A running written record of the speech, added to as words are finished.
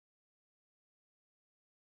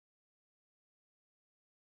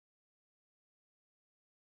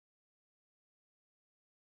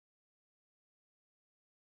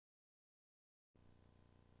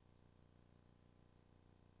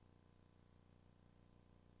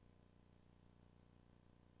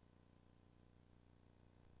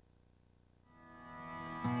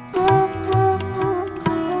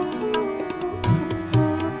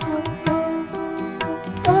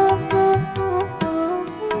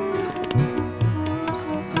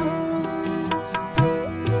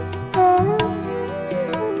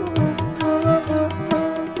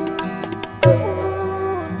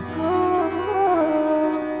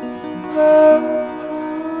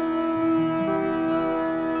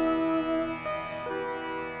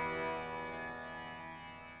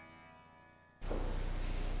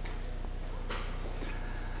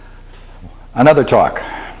Another talk.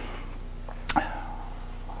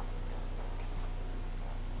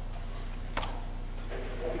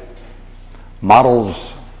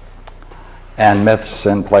 Models and myths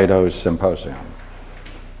in Plato's Symposium.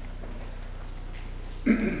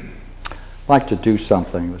 I'd like to do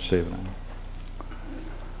something this evening.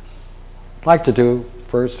 I'd like to do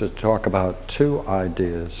first to talk about two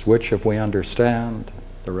ideas, which if we understand,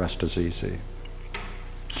 the rest is easy.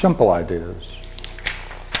 Simple ideas.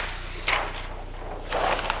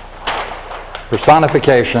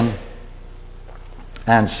 Personification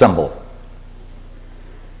and symbol.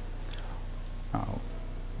 Now,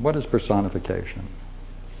 what is personification?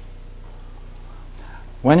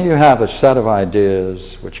 When you have a set of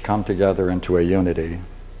ideas which come together into a unity,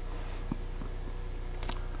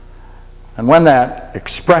 and when that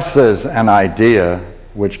expresses an idea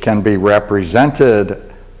which can be represented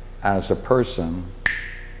as a person,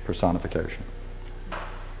 personification.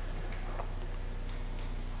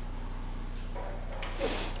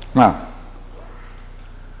 Now,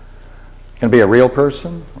 it can be a real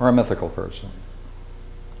person or a mythical person.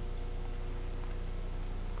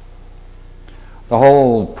 The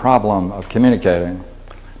whole problem of communicating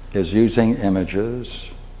is using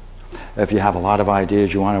images. If you have a lot of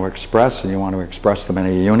ideas you want to express and you want to express them in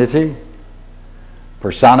a unity,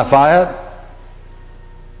 personify it,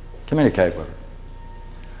 communicate with it.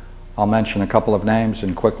 I'll mention a couple of names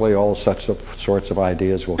and quickly all sorts of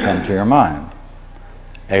ideas will come to your mind.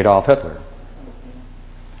 Adolf Hitler.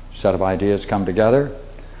 A set of ideas come together,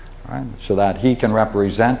 right, so that he can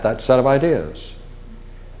represent that set of ideas.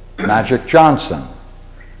 Magic Johnson.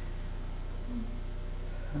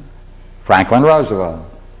 Franklin Roosevelt.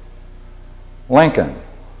 Lincoln.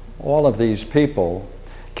 All of these people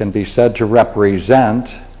can be said to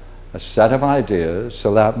represent a set of ideas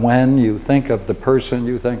so that when you think of the person,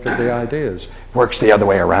 you think of the ideas. It works the other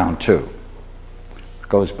way around too. It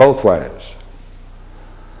goes both ways.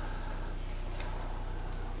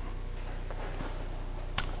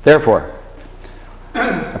 Therefore,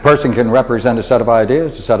 a person can represent a set of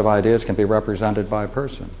ideas can be represented by a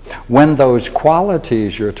person. When those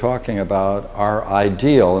qualities you're talking about are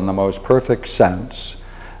ideal in the most perfect sense,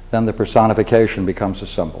 then the personification becomes a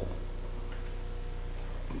symbol.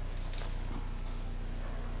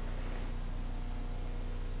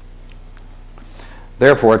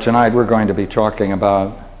 Therefore, tonight we're going to be talking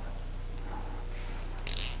about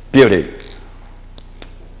beauty.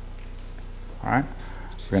 All right?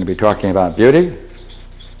 We're going to be talking about beauty. We're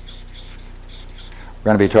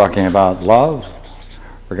going to be talking about love.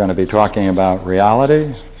 We're going to be talking about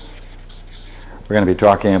reality. We're going to be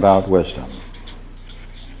talking about wisdom.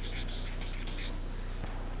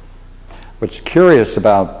 What's curious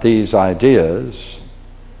about these ideas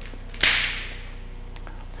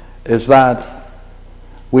is that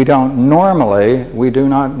we do not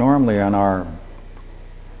normally in our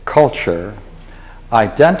culture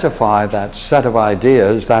identify that set of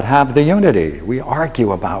ideas that have the unity. We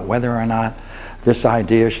argue about whether or not this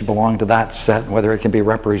idea should belong to that set, whether it can be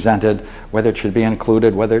represented, whether it should be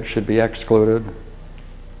included, whether it should be excluded.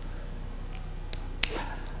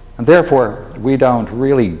 And therefore, we don't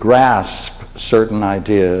really grasp certain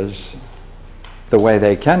ideas the way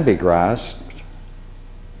they can be grasped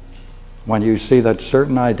when you see that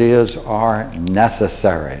certain ideas are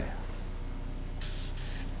necessary.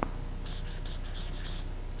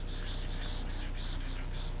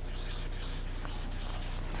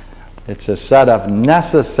 It's a set of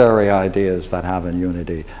necessary ideas that have a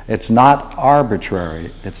unity. It's not arbitrary,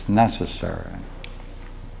 it's necessary.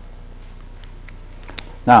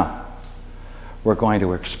 Now, we're going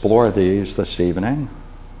to explore these this evening.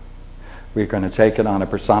 We're going to take it on a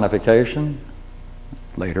personification,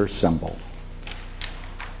 later symbol.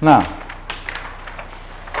 Now,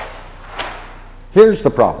 here's the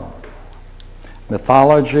problem.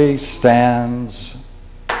 Mythology stands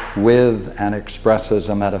with and expresses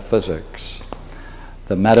a metaphysics.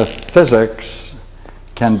 The metaphysics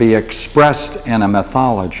can be expressed in a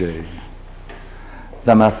mythology.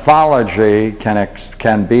 The mythology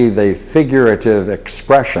can be the figurative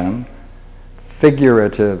expression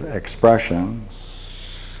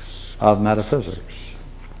of metaphysics.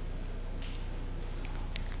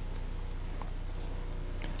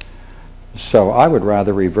 So I would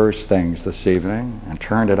rather reverse things this evening and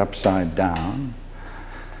turn it upside down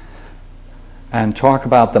and talk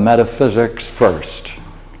about the metaphysics first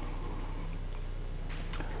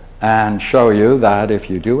and show you that if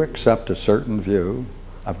you do accept a certain view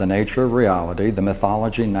of the nature of reality, the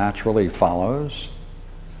mythology naturally follows,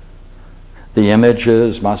 the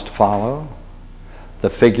images must follow, the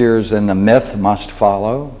figures in the myth must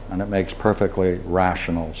follow, and it makes perfectly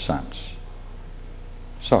rational sense.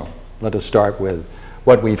 So let us start with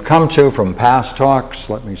what we've come to from past talks.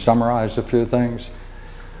 Let me summarize a few things.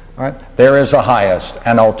 All right. There is a highest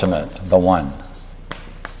and ultimate, the one.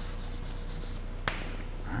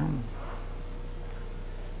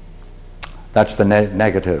 That's the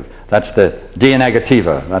negative. That's the dia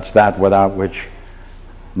negativa. That's that without which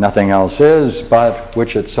nothing else is, but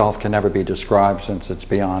which itself can never be described since it's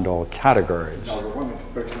beyond all categories. Now, the one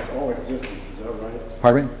expresses all existence, is that right?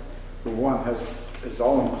 Pardon me? The one is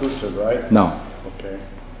all-inclusive, right? No. Okay.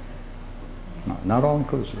 No, not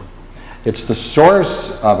all-inclusive. It's the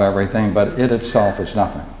source of everything, but it itself is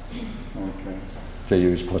nothing. Okay. To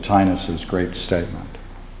use Plotinus's great statement.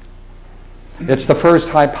 It's the first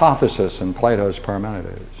hypothesis in Plato's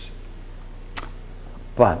Parmenides.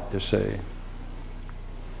 But, you see,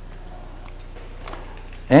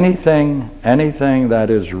 anything that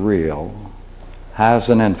is real has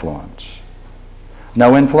an influence.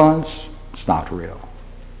 No influence, it's not real.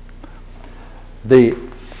 The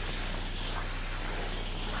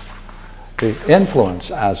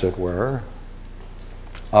influence, as it were,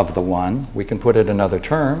 of the one, we can put it in other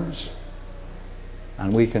terms,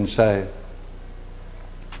 and we can say,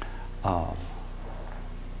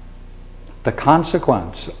 the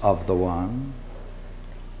consequence of the one,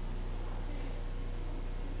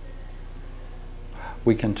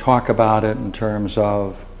 we can talk about it in terms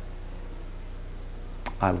of,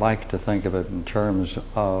 I like to think of it in terms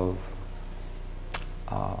of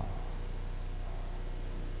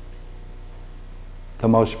the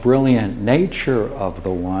most brilliant nature of the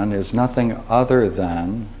one is nothing other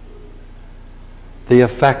than the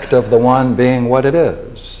effect of the one being what it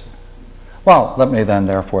is. Well, let me then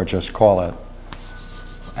therefore just call it,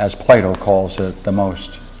 as Plato calls it, the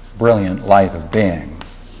most brilliant light of being.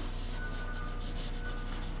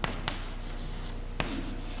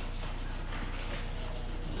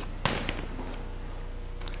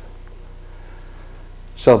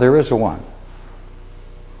 So there is a one.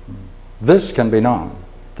 This can be known.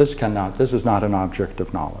 This cannot. This is not an object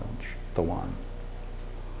of knowledge, the one.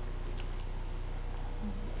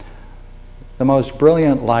 The most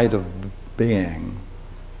brilliant light of being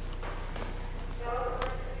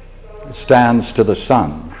stands to the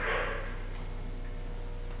sun.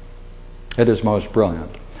 It is most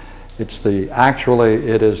brilliant. It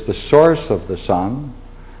is the source of the sun,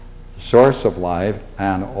 the source of life,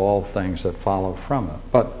 and all things that follow from it.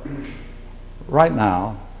 But right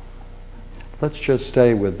now, let's just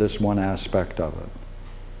stay with this one aspect of it.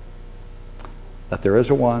 That there is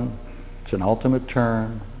a one, it's an ultimate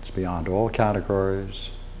term, it's beyond all categories,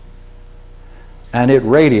 and it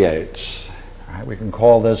radiates. Right? We can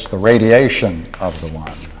call this the radiation of the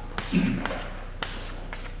one.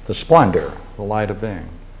 The splendor, the light of being.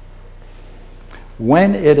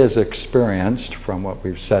 When it is experienced, from what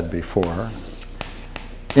we've said before,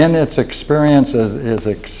 in its experience is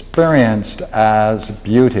experienced as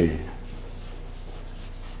beauty.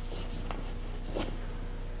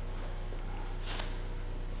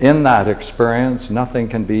 In that experience, nothing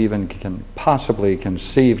can possibly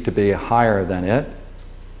conceive to be higher than it.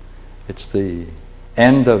 It's the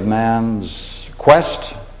end of man's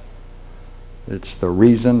quest. It's the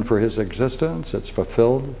reason for his existence. It's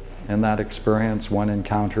fulfilled in that experience. One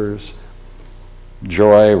encounters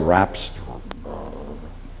joy,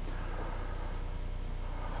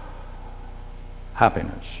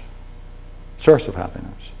 happiness, source of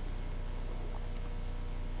happiness.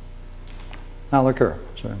 Now look here.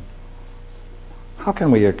 So, how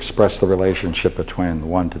can we express the relationship between the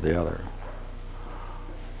one to the other?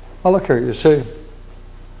 Well, look here, you see,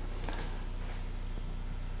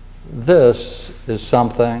 this is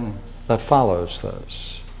something that follows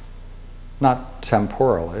this, not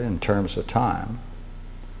temporally in terms of time,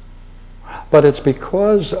 but it's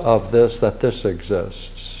because of this that this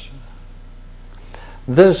exists.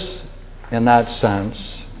 This, in that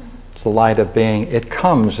sense, it's the light of being. It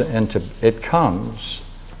comes into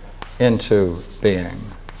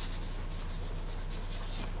being.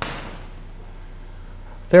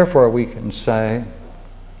 Therefore, we can say,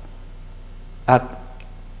 of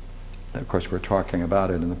course we're talking about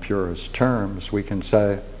it in the purest terms, we can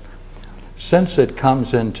say, since it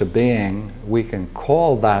comes into being, we can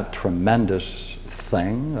call that tremendous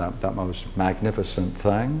thing, that most magnificent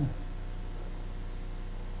thing,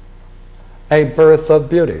 a birth of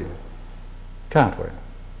beauty, can't we?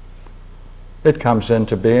 It comes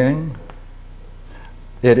into being.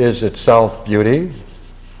 It is itself beauty.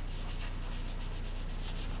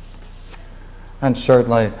 And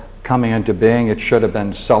certainly, coming into being, it should have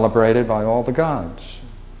been celebrated by all the gods.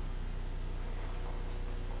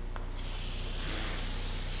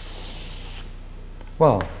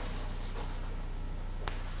 Well,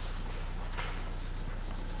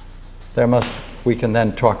 we can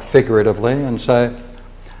then talk figuratively and say,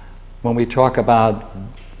 when we talk about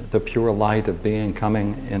the pure light of being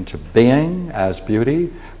coming into being as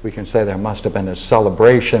beauty, we can say there must have been a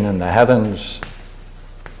celebration in the heavens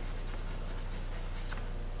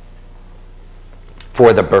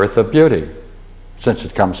for the birth of beauty. Since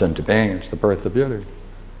it comes into being, it's the birth of beauty.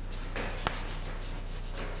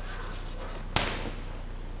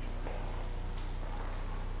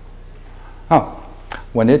 Oh,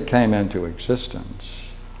 when it came into existence,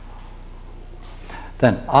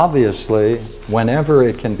 then obviously, whenever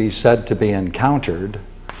it can be said to be encountered,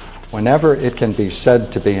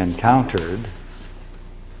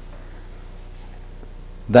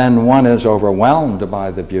 then one is overwhelmed by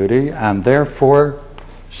the beauty and therefore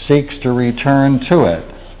seeks to return to it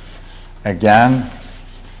again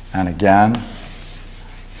and again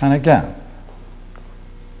and again.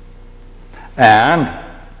 And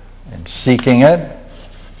in seeking it,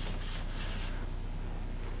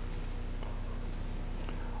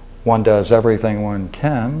 one does everything one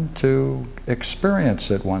can to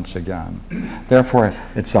experience it once again. Therefore,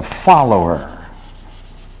 it's a follower,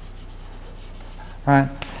 right?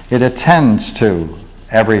 It attends to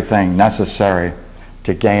everything necessary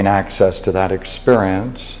to gain access to that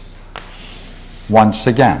experience once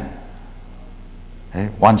again. Okay?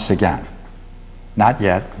 Once again. Not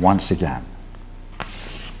yet, once again.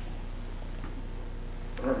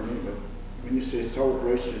 Pardon me, but when you say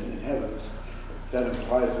celebration in heavens, that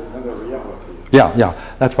implies another reality. Yeah.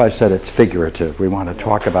 That's why I said it's figurative. We want to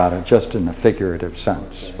talk about it just in a figurative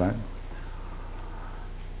sense, right?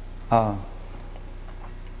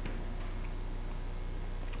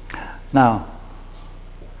 Now,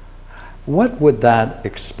 what would that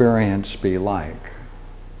experience be like?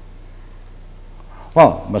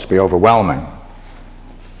 Well, it must be overwhelming.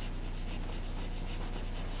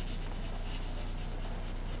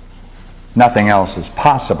 Nothing else is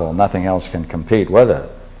possible. Nothing else can compete with it.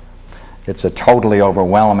 It's a totally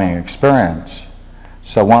overwhelming experience.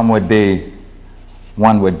 So one would be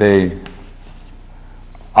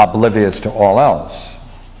oblivious to all else.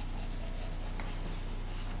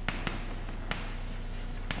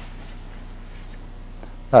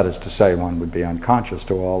 That is to say, one would be unconscious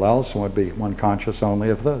to all else and would be unconscious only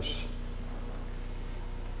of this.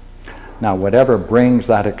 Now, whatever brings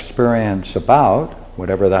that experience about,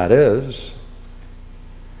 whatever that is,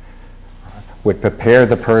 would prepare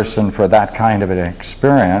the person for that kind of an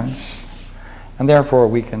experience, and therefore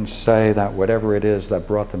we can say that whatever it is that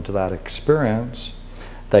brought them to that experience,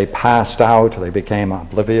 they passed out, they became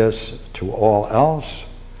oblivious to all else.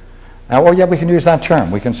 Now, oh yeah, we can use that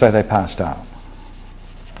term. We can say they passed out.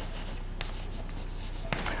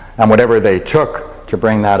 And whatever they took to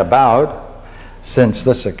bring that about, since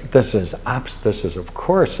this is of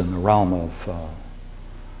course in the realm of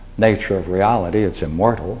nature of reality, it's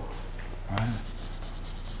immortal, right?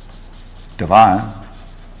 Divine.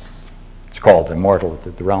 It's called immortal,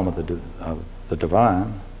 the realm of the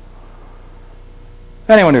divine.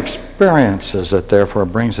 Anyone who experiences it, therefore,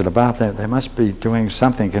 brings it about, they must be doing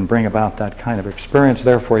something that can bring about that kind of experience.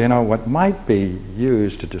 Therefore, what might be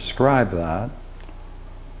used to describe that,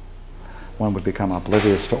 one would become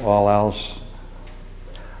oblivious to all else.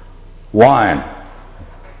 Wine.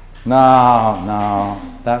 No,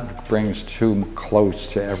 that brings too close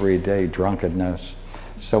to everyday drunkenness.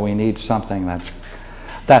 So we need something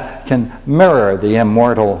that can mirror the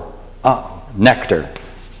immortal nectar.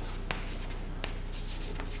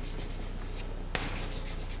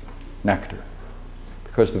 Nectar.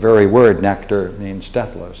 Because the very word nectar means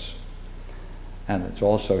deathless. And it's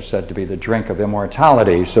also said to be the drink of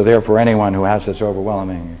immortality. So therefore, anyone who has this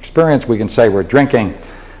overwhelming experience, we can say we're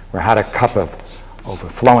had a cup of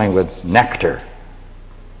overflowing with nectar.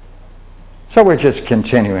 So we're just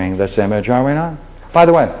continuing this image, are we not? By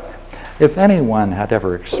the way, if anyone had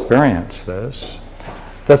ever experienced this,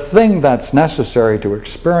 the thing that's necessary to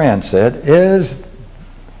experience it is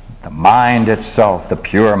the mind itself, the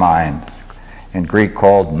pure mind, in Greek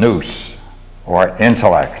called nous, or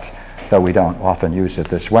intellect, though we don't often use it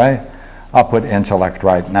this way. I'll put intellect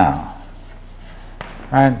right now.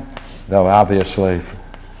 Right? Though obviously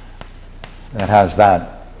it has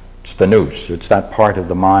that, it's the nous, it's that part of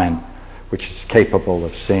the mind which is capable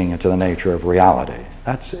of seeing into the nature of reality.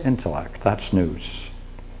 That's intellect, that's nous.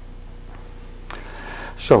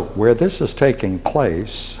 So where this is taking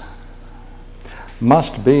place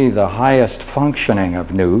must be the highest functioning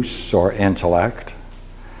of nous, or intellect.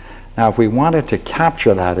 Now, if we wanted to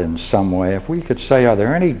capture that in some way, if we could say, are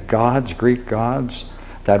there any gods, Greek gods,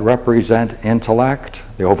 that represent intellect,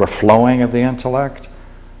 the overflowing of the intellect,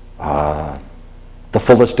 the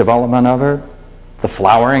fullest development of it, The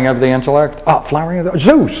flowering of the intellect? Flowering of the...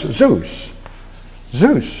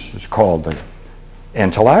 Zeus is called the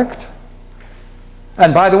intellect.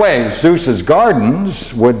 And by the way, Zeus's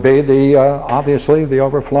gardens would be the, obviously, the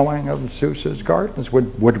overflowing of Zeus's gardens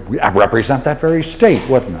would represent that very state,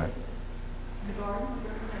 wouldn't it? The garden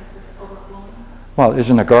represents the overflowing? Well,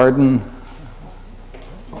 isn't a garden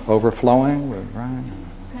overflowing? Right?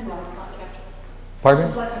 Depends on it's not kept. Pardon me?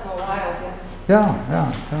 Just let it go wild, yes.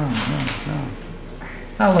 Yeah.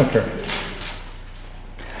 Now look here.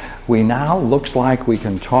 We now looks like we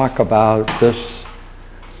can talk about this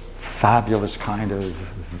fabulous kind of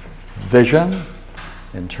vision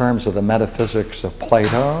in terms of the metaphysics of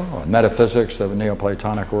Plato, or metaphysics of the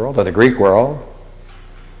Neoplatonic world, or the Greek world.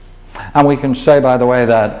 And we can say, by the way,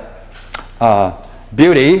 that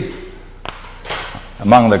beauty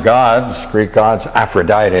among the gods, Greek gods,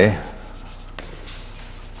 Aphrodite.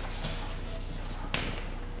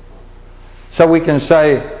 So we can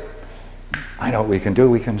say, I know what we can do,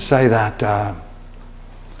 we can say that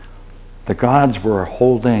the gods were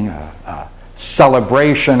holding a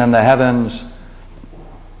celebration in the heavens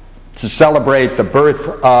to celebrate the birth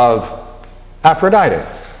of Aphrodite.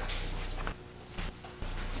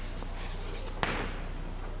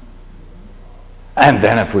 And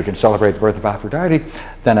then if we can celebrate the birth of Aphrodite,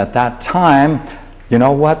 then at that time, you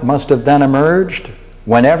know what must have then emerged?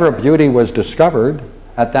 Whenever beauty was discovered,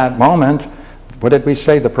 at that moment, what did we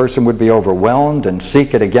say? The person would be overwhelmed and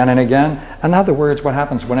seek it again and again. In other words, what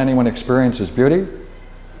happens when anyone experiences beauty?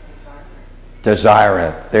 Desire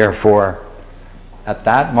it. Therefore, at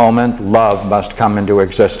that moment, love must come into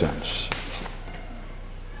existence.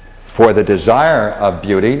 For the desire of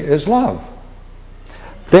beauty is love.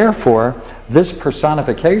 Therefore, this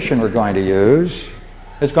personification we're going to use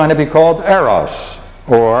is going to be called Eros,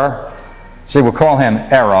 or, see, we'll call him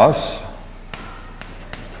Eros.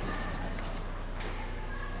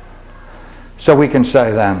 So we can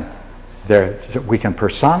say then, we can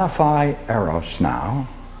personify Eros now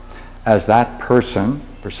as that person,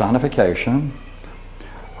 personification,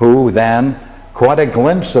 who then caught a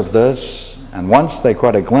glimpse of this, and once they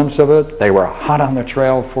caught a glimpse of it, they were hot on the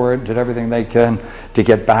trail for it, did everything they can to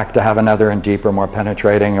get back to have another and deeper, more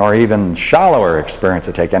penetrating, or even shallower experience,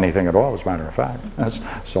 to take anything at all, as a matter of fact,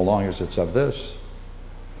 so long as it's of this.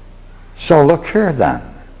 So look here then.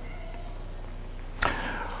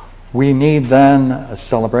 We need then a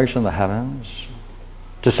celebration of the heavens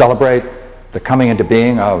to celebrate the coming into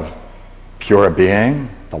being of pure being,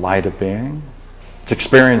 the light of being. It's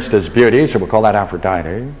experienced as beauty, so we'll call that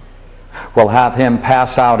Aphrodite. We'll have him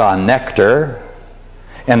pass out on nectar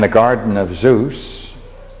in the garden of Zeus.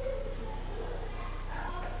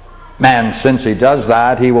 And since he does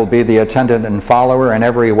that, he will be the attendant and follower in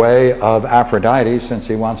every way of Aphrodite, since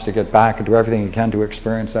he wants to get back and do everything he can to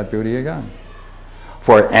experience that beauty again.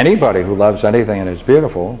 For anybody who loves anything and is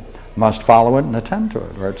beautiful must follow it and attend to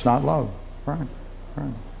it, or it's not love. Right.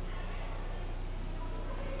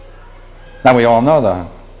 Now we all know that.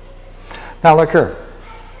 Now look here.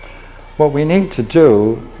 What we need to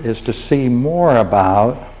do is to see more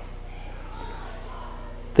about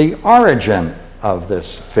the origin of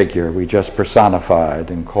this figure we just personified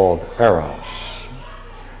and called Eros.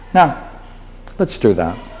 Now, let's do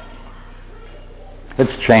that.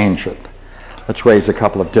 Let's change it. Let's raise a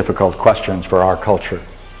couple of difficult questions for our culture.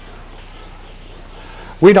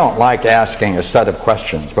 We don't like asking a set of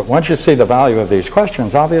questions, but once you see the value of these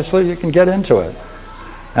questions, obviously you can get into it.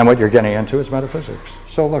 And what you're getting into is metaphysics.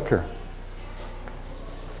 So look here.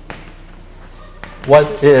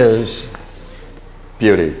 What is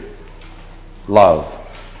beauty, love,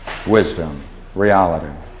 wisdom,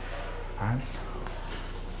 reality? Right?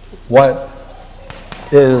 What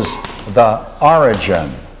is the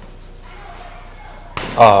origin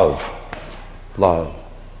of love,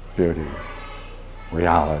 beauty,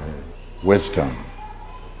 reality, wisdom?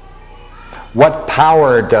 What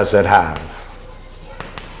power does it have?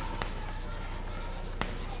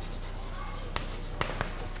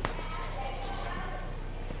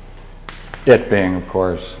 It being, of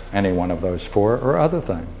course, any one of those four or other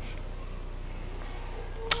things.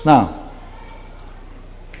 Now,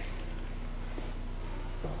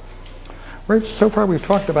 so far we've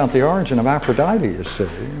talked about the origin of Aphrodite, you see.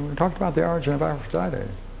 We talked about the origin of Aphrodite.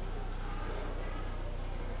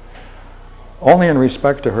 Only in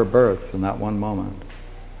respect to her birth in that one moment.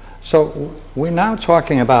 So we're now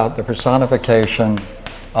talking about the personification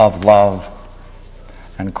of love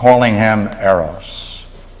and calling him Eros.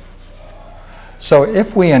 So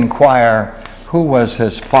if we inquire who was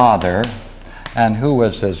his father and who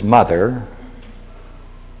was his mother,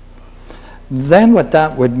 then what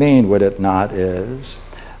that would mean, would it not, is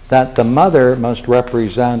that the mother must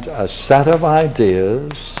represent a set of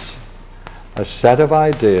ideas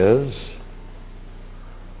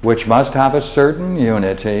which must have a certain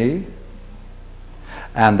unity,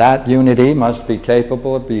 and that unity must be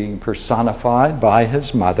capable of being personified by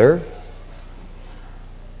his mother,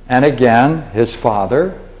 and again, his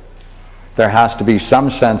father. There has to be some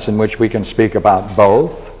sense in which we can speak about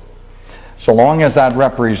both, so long as that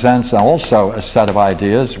represents also a set of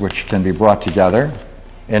ideas which can be brought together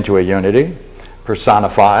into a unity,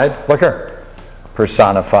 personified. Look here,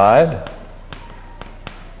 personified.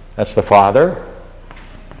 That's the father.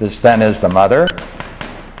 This then is the mother.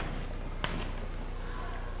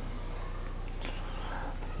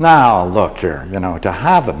 Now, look here, to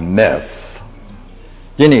have a myth,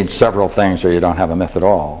 you need several things or you don't have a myth at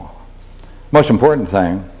all. Most important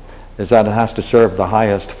thing is that it has to serve the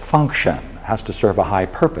highest function, it has to serve a high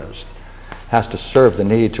purpose, it has to serve the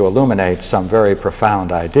need to illuminate some very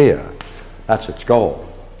profound idea. That's its goal.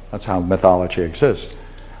 That's how mythology exists.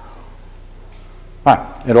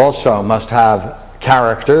 It also must have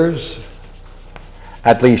characters.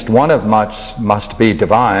 At least one of must be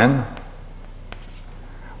divine,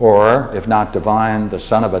 or if not divine, the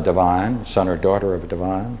son of a divine, son or daughter of a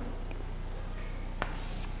divine.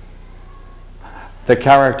 The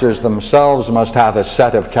characters themselves must have a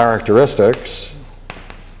set of characteristics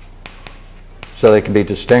so they can be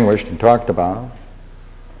distinguished and talked about.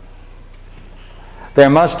 There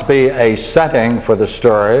must be a setting for the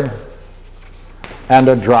story and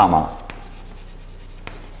a drama.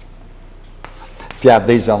 If you have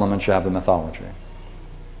these elements, you have a mythology.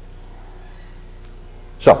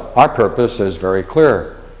 So, our purpose is very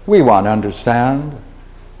clear. We want to understand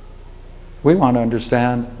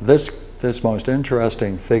this most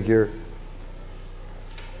interesting figure,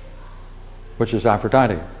 which is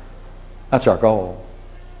Aphrodite. That's our goal.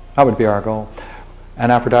 That would be our goal.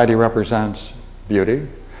 And Aphrodite represents beauty.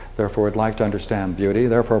 Therefore, we'd like to understand beauty.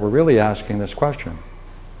 Therefore, we're really asking this question.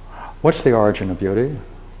 What's the origin of beauty?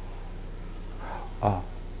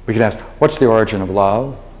 We can ask, what's the origin of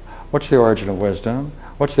love? What's the origin of wisdom?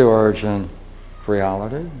 What's the origin of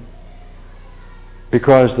reality?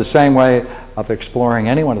 Because the same way of exploring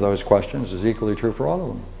any one of those questions is equally true for all of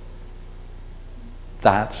them.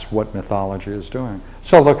 That's what mythology is doing.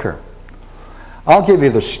 So look here. I'll give you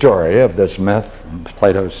the story of this myth in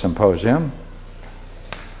Plato's Symposium.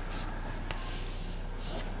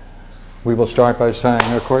 We will start by saying,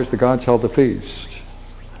 of course, the gods held a feast,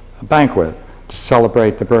 a banquet, to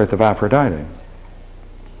celebrate the birth of Aphrodite.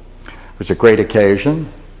 It was a great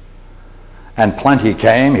occasion, and plenty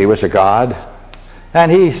came. He was a god,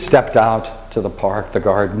 and he stepped out to the park, the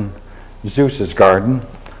garden, Zeus's garden,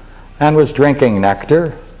 and was drinking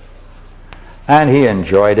nectar, and he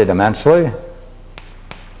enjoyed it immensely.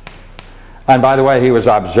 And by the way, he was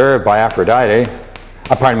observed by Aphrodite,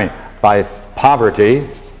 by Poverty.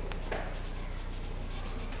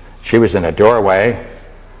 She was in a doorway,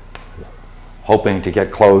 hoping to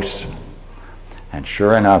get close, and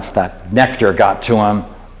sure enough, that nectar got to him.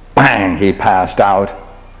 Bang! He passed out.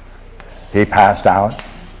 He passed out.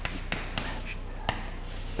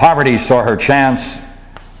 Poverty saw her chance.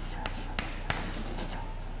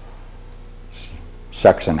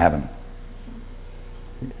 Sex in heaven.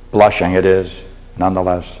 Blushing it is,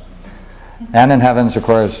 nonetheless. And in heavens, of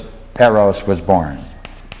course, Eros was born.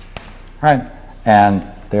 Right? And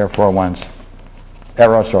therefore, once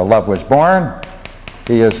Eros or love was born,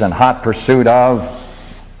 he is in hot pursuit of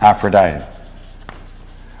Aphrodite,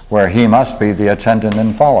 where he must be the attendant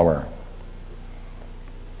and follower.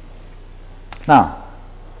 Now,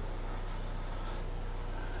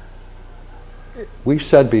 we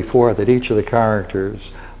said before that each of the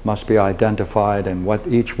characters must be identified, and what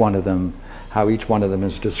each one of them, how each one of them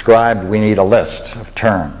is described. We need a list of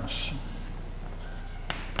terms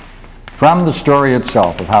from the story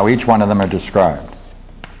itself of how each one of them are described.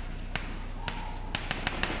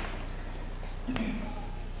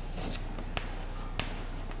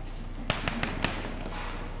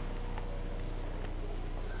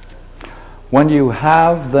 When you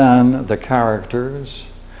have then the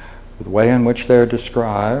characters, the way in which they're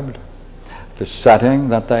described, the setting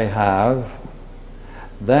that they have,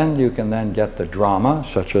 then you can then get the drama,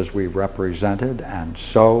 such as we've represented, and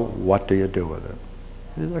so what do you do with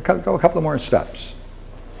it? Go a couple of more steps.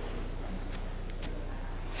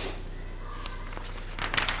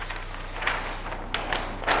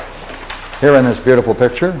 Here in this beautiful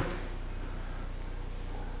picture,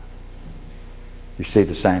 you see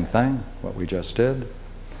the same thing, what we just did.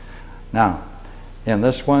 Now, in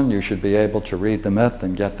this one, you should be able to read the myth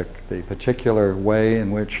and get the particular way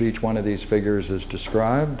in which each one of these figures is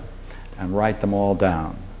described and write them all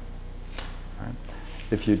down.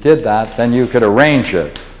 if you did that, then you could arrange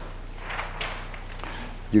it.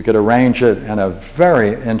 You could arrange it in a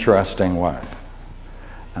very interesting way.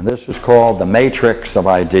 And this is called the matrix of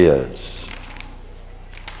ideas.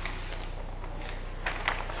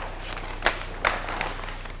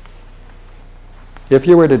 If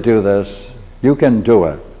you were to do this, you can do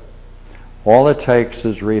it. All it takes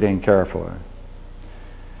is reading carefully.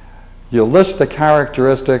 You'll list the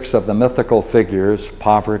characteristics of the mythical figures: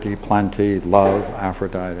 poverty, plenty, love,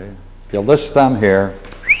 Aphrodite. You'll list them here.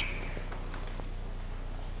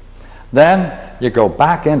 Then you go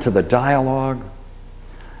back into the dialogue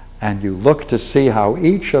and you look to see how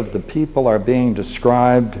each of the people are being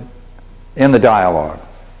described in the dialogue.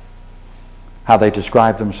 How they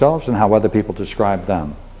describe themselves and how other people describe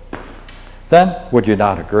them. Then, would you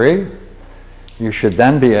not agree? You should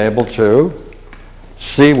then be able to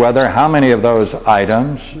see how many of those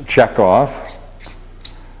items check off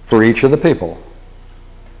for each of the people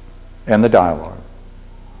in the dialogue.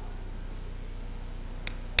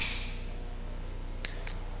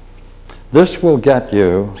 This will get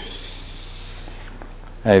you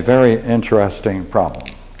a very interesting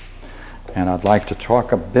problem. And I'd like to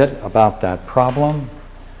talk a bit about that problem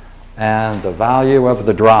and the value of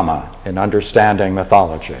the drama in understanding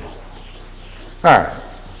mythology. All right.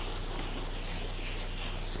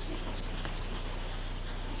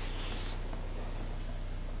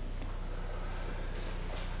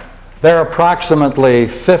 There are approximately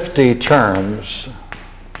 50 terms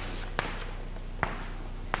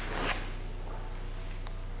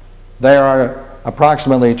There are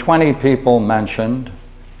approximately 20 people mentioned.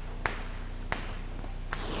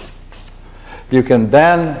 You can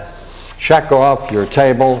then check off your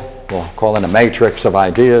table, we'll call it a matrix of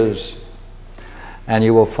ideas, and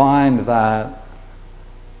you will find that,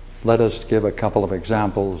 let us give a couple of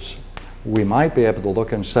examples. We might be able to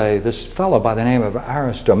look and say, this fellow by the name of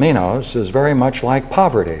Aristomenos is very much like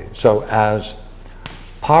poverty. So as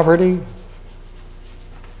poverty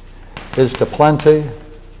is to plenty,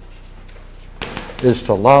 is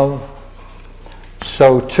to love,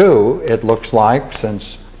 so too it looks like,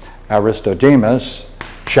 since Aristodemus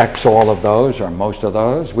checks all of those, or most of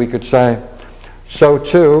those, we could say, so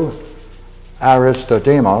too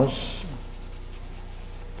Aristodemos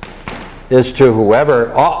is to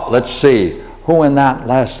whoever, let's see, who in that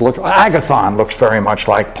last look, Agathon looks very much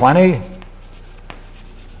like plenty.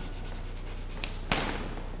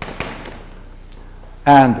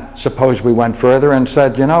 And suppose we went further and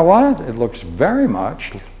said, you know what, it looks very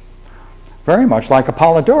much like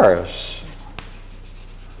Apollodorus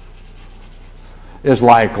is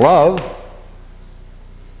like love.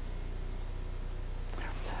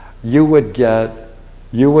 You would get,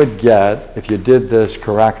 if you did this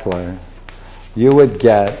correctly, you would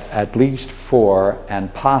get at least 4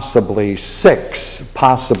 and possibly 6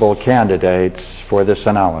 possible candidates for this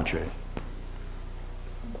analogy.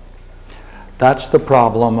 That's the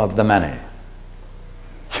problem of the many.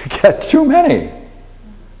 You get too many.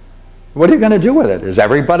 What are you going to do with it? Is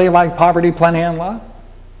everybody like poverty, plenty, and love?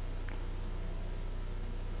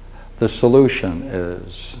 The solution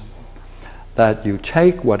is that you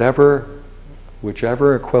take whichever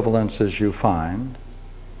equivalences you find,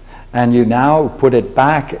 and you now put it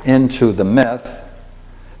back into the myth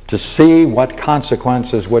to see what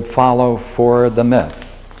consequences would follow for the myth.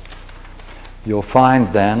 You'll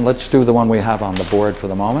find then, let's do the one we have on the board for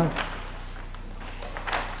the moment.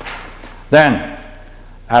 Then,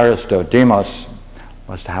 Aristodemus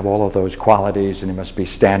must have all of those qualities, and he must be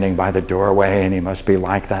standing by the doorway, and he must be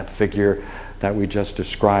like that figure that we just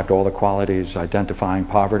described, all the qualities identifying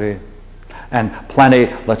poverty. And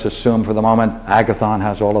plenty, let's assume for the moment, Agathon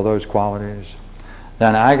has all of those qualities.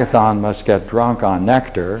 Then Agathon must get drunk on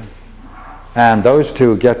nectar, and those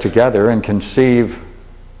two get together and conceive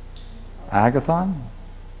Agathon?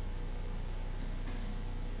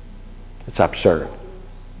 It's absurd.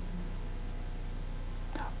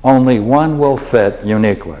 Only one will fit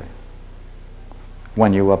uniquely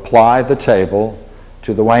when you apply the table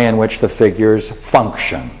to the way in which the figures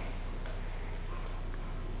function.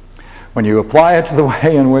 When you apply it to the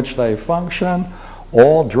way in which they function,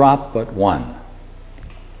 all drop but one.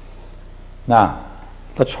 Now,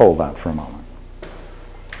 let's hold that for a moment.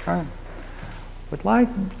 All right. We'd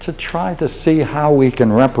like to try to see how we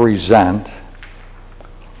can represent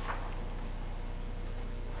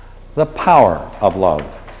the power of love.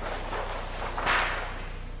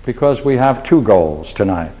 Because we have 2 goals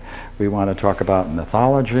tonight. We want to talk about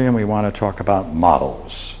mythology and we want to talk about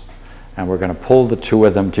models. And we're going to pull the 2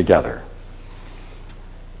 of them together.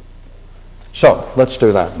 So, let's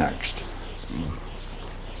do that next.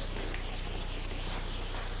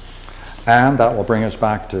 And that will bring us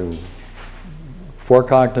back to four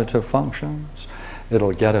cognitive functions.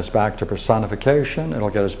 It'll get us back to personification. It'll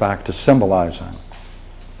get us back to symbolizing.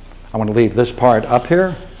 I want to leave this part up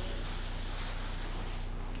here.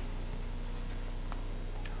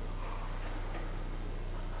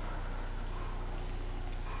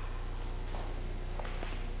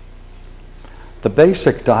 The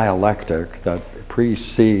basic dialectic that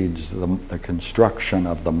precedes the construction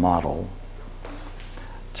of the model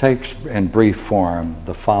takes in brief form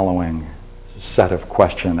the following set of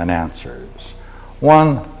question and answers.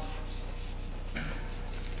 One,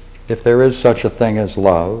 if there is such a thing as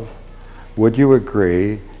love, would you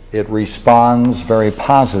agree it responds very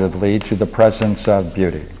positively to the presence of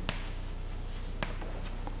beauty?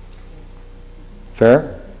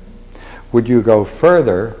 Fair? Would you go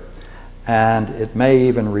further, and it may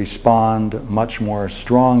even respond much more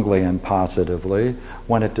strongly and positively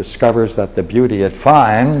when it discovers that the beauty it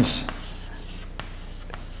finds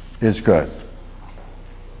is good?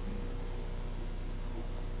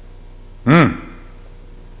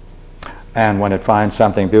 And when it finds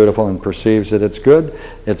something beautiful and perceives that it's good,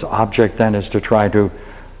 its object then is to try to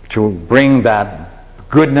bring that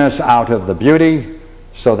goodness out of the beauty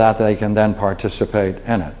so that they can then participate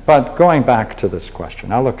in it. But going back to this question,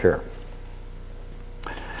 now look here.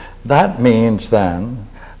 That means then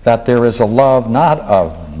that there is a love not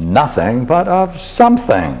of nothing, but of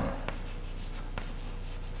something.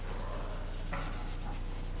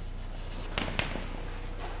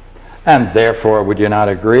 And therefore, would you not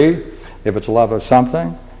agree, if it's love of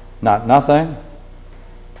something, not nothing,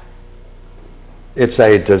 it's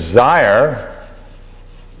a desire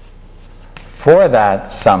for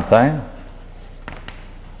that something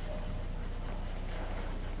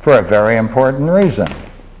for a very important reason.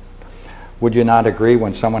 Would you not agree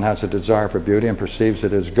when someone has a desire for beauty and perceives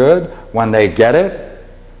it as good, when they get it,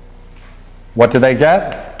 what do they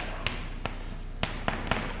get?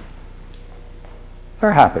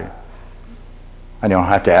 They're happy. And you don't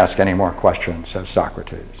have to ask any more questions, says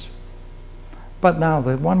Socrates. But now,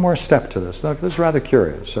 one more step to this. Look, this is rather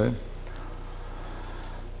curious. Eh?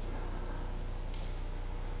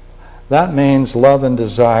 That means love and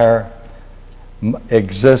desire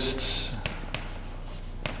exists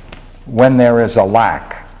when there is a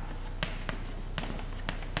lack.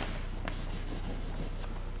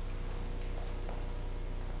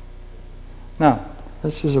 Now,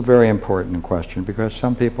 this is a very important question because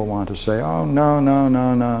some people want to say, oh, no, no,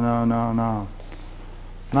 no, no, no, no, no.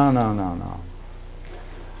 No, no, no, no.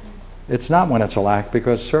 It's not when it's a lack,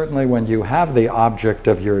 because certainly when you have the object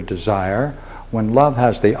of your desire, when love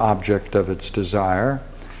has the object of its desire,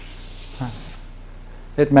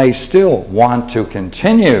 it may still want to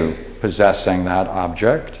continue possessing that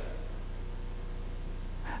object.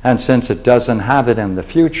 And since it doesn't have it in the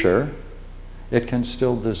future, it can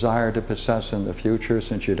still desire to possess in the future.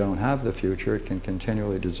 Since you don't have the future, it can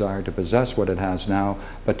continually desire to possess what it has now,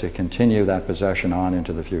 but to continue that possession on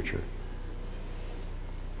into the future.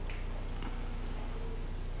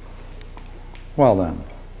 Well then,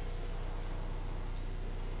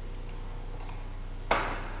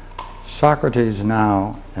 Socrates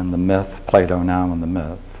now in the myth, Plato now in the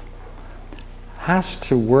myth, has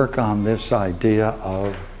to work on this idea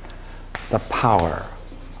of the power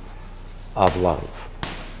of love.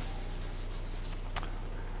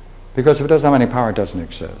 Because if it doesn't have any power, it doesn't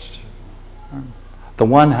exist. The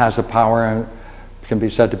one has a power and can be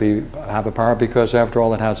said to have a power because, after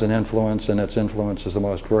all, it has an influence, and its influence is the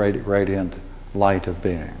most radiant light of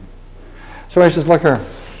being. So he says, look here.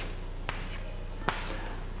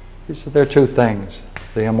 He said, there are two things,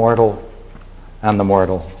 the immortal and the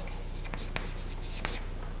mortal.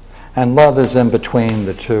 And love is in between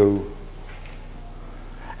the two.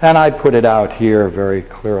 And I put it out here very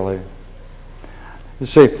clearly. You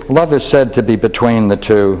see, love is said to be between the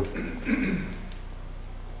two.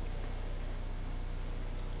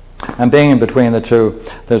 And being in between the two,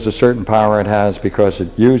 there's a certain power it has because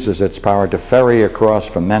it uses its power to ferry across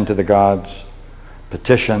from men to the gods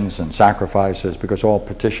petitions and sacrifices, because all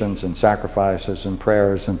petitions and sacrifices and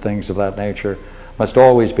prayers and things of that nature must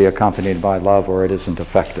always be accompanied by love, or it isn't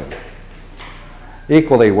effective.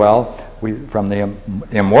 Equally well, from the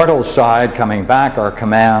immortal side, coming back are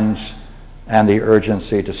commands and the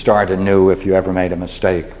urgency to start anew if you ever made a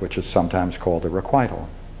mistake, which is sometimes called a requital.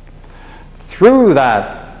 Through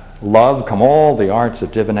that love come all the arts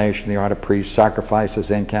of divination, the art of priests,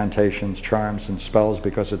 sacrifices, incantations, charms, and spells,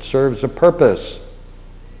 because it serves a purpose.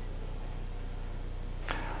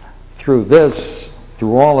 Through this,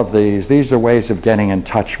 through all of these are ways of getting in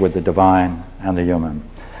touch with the divine and the human.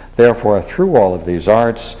 Therefore, through all of these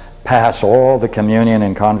arts, pass all the communion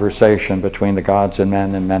and conversation between the gods and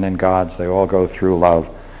men and gods. They all go through love,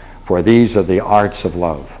 for these are the arts of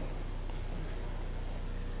love.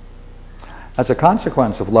 As a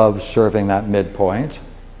consequence of love serving that midpoint,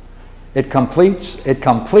 it completes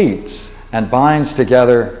and binds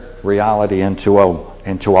together reality into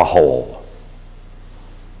a whole.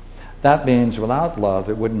 That means without love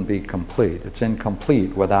it wouldn't be complete. It's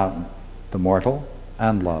incomplete without the mortal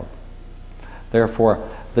and love. Therefore,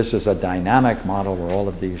 this is a dynamic model where all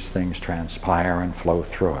of these things transpire and flow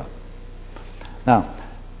through it. Now,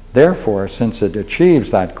 therefore, since it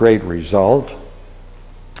achieves that great result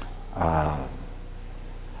of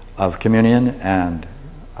communion and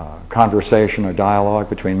conversation or dialogue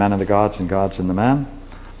between men and the gods and the men,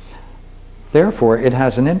 therefore, it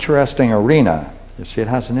has an interesting arena. You see, it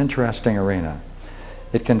has an interesting arena.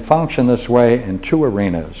 It can function this way in two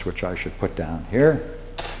arenas, which I should put down here.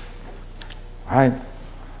 Right?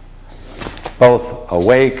 Both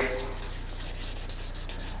awake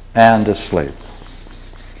and asleep.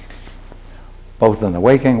 Both in the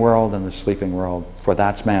waking world and the sleeping world, for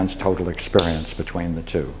that's man's total experience between the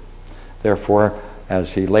two. Therefore,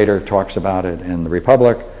 as he later talks about it in the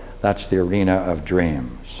Republic, that's the arena of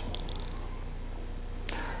dreams.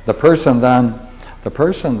 The person then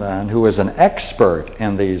who is an expert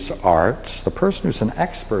in these arts,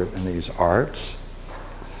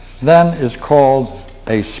 then is called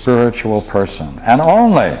a spiritual person. And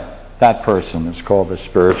only that person is called a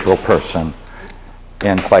spiritual person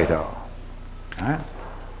in Plato. All right?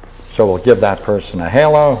 So we'll give that person a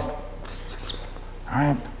halo. All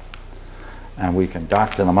right? And we can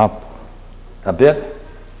doctor them up a bit.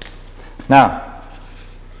 Now,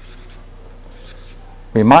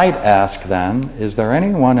 we might ask then, is there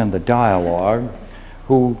anyone in the dialogue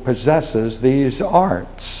who possesses these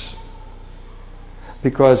arts?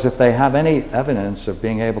 Because if they have any evidence of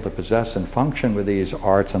being able to possess and function with these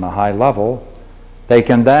arts on a high level, they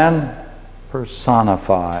can then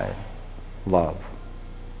personify love.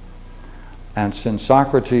 And since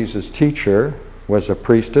Socrates' teacher was a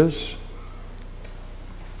priestess,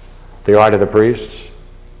 the art of the priests,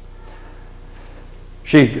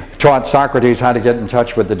 she taught Socrates how to get in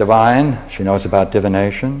touch with the divine. She knows about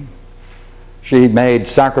divination. She made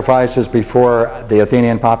sacrifices before the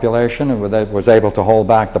Athenian population and was able to hold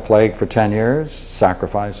back the plague for 10 years,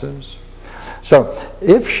 sacrifices. So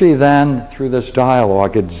if she then, through this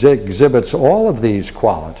dialogue, exhibits all of these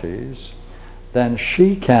qualities, then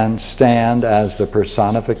she can stand as the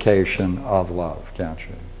personification of love, can't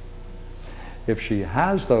she? If she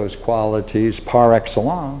has those qualities par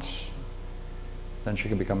excellence, then she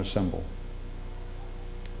can become a symbol.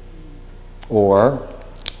 Or,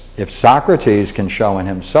 if Socrates can show in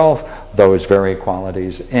himself those very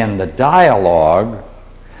qualities in the dialogue,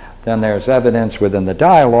 then there's evidence within the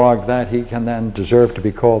dialogue that he can then deserve to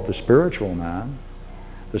be called the spiritual man,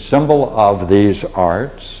 the symbol of these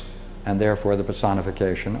arts, and therefore the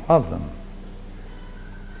personification of them.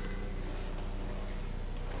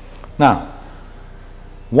 Now,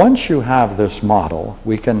 once you have this model,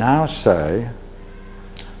 we can now say,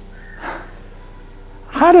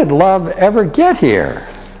 how did love ever get here?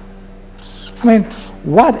 I mean,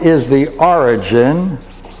 what is the origin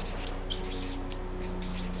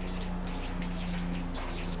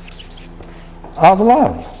of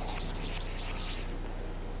love?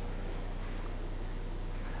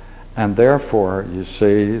 And therefore, you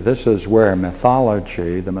see, this is where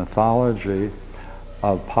mythology, the mythology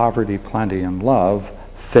of poverty, plenty, and love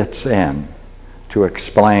fits in to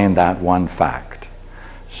explain that one fact.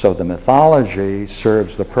 So the mythology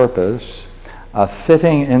serves the purpose of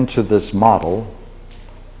fitting into this model,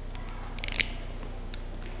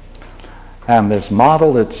 and this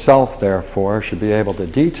model itself, therefore, should be able to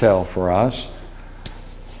detail for us,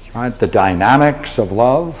 right, the dynamics of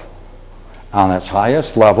love on its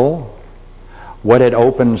highest level, what it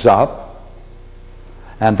opens up,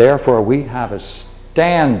 and therefore we have a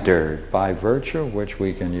standard by virtue of which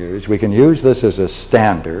we can use. We can use this as a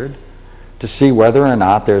standard to see whether or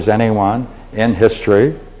not there's anyone in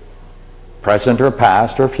history, present or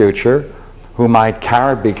past or future, who might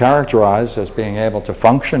be characterized as being able to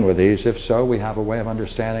function with these. If so, we have a way of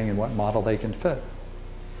understanding in what model they can fit.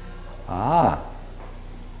 Now,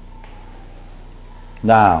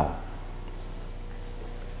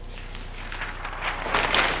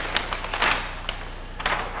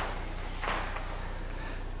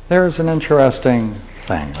 there's an interesting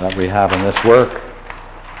thing that we have in this work,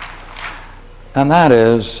 and that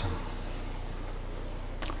is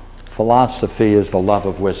philosophy is the love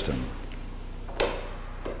of wisdom.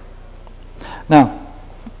 Now,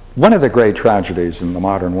 one of the great tragedies in the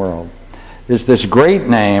modern world is this great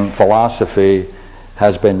name, philosophy,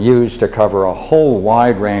 has been used to cover a whole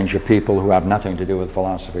wide range of people who have nothing to do with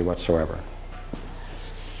philosophy whatsoever.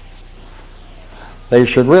 They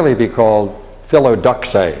should really be called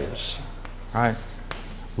philodoxes, right?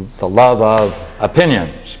 The love of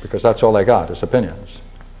opinions, because that's all they got is opinions.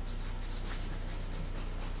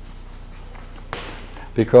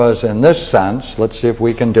 Because in this sense, let's see if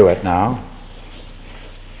we can do it now.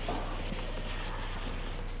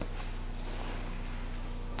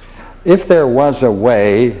 If there was a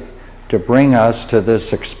way to bring us to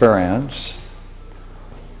this experience,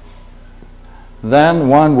 then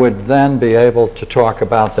one would then be able to talk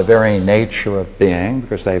about the very nature of being,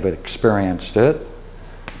 because they've experienced it,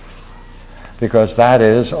 because that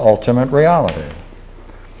is ultimate reality.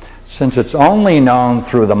 Since it's only known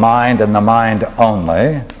through the mind and the mind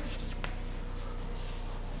only,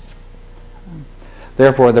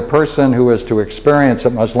 therefore the person who is to experience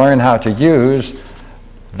it must learn how to use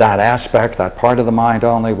that aspect, that part of the mind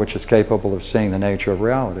only, which is capable of seeing the nature of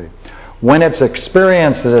reality. When it's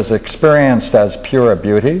experienced, it is experienced as pure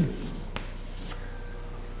beauty.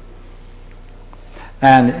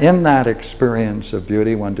 And in that experience of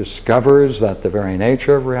beauty, one discovers that the very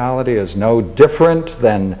nature of reality is no different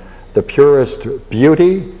than the purest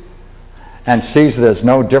beauty, and sees it as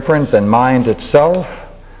no different than mind itself.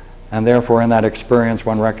 And therefore, in that experience,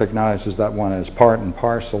 one recognizes that one is part and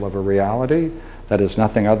parcel of a reality that is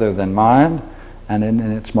nothing other than mind, and in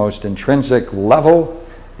its most intrinsic level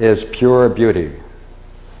is pure beauty.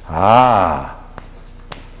 Ah,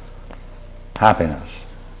 happiness.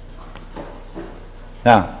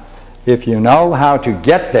 Now, if you know how to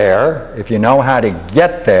get there, if you know how to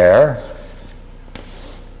get there,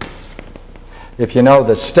 if you know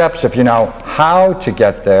the steps, if you know how to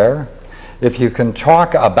get there, if you can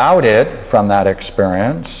talk about it from that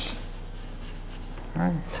experience,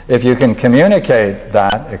 right? If you can communicate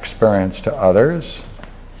that experience to others,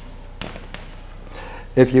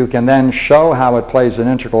 if you can then show how it plays an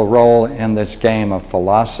integral role in this game of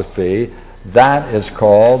philosophy, that is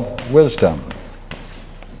called wisdom.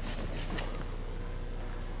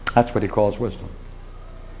 That's what he calls wisdom.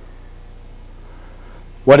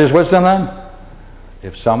 What is wisdom then?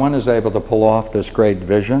 If someone is able to pull off this great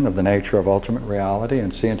vision of the nature of ultimate reality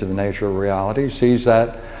and see into the nature of reality, sees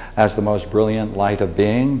that as the most brilliant light of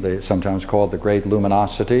being, they sometimes called the great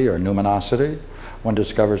luminosity or numinosity, one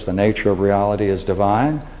discovers the nature of reality is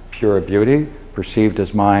divine, pure beauty, perceived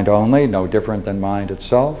as mind only, no different than mind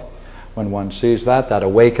itself. When one sees that, that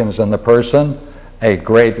awakens in the person a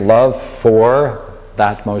great love for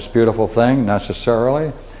that most beautiful thing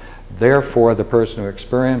necessarily. Therefore, the person who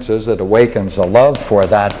experiences it awakens a love for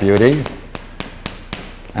that beauty,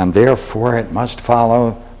 and therefore it must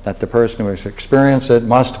follow that the person who has experienced it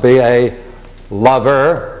must be a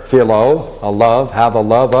lover, philo, a love, have a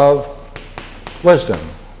love of wisdom.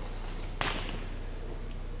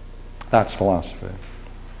 That's philosophy.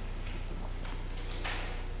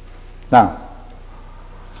 Now,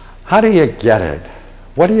 how do you get it?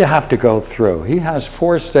 What do you have to go through? He has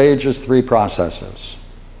 4 stages, 3 processes.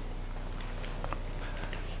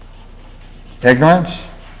 Ignorance,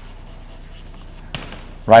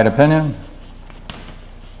 right opinion,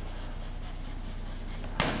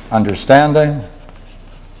 understanding,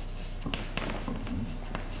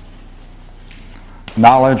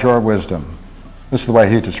 knowledge or wisdom. This is the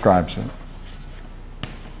way he describes it.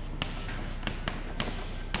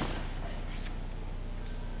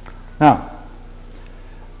 Now,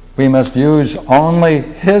 we must use only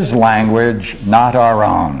his language, not our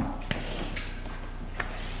own.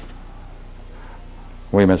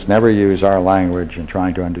 We must never use our language in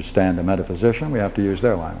trying to understand a metaphysician. We have to use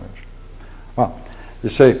their language. Well, you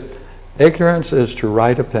see, ignorance is to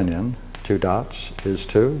right opinion, 2 dots, is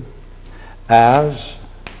to, as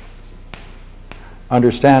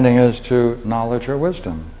understanding is to knowledge or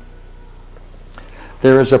wisdom.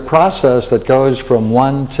 There is a process that goes from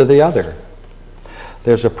one to the other.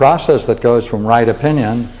 There's a process that goes from right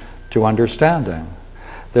opinion to understanding.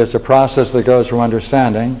 There's a process that goes from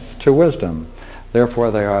understanding to wisdom.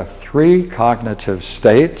 Therefore, there are 3 cognitive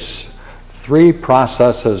states, 3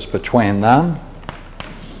 processes between them.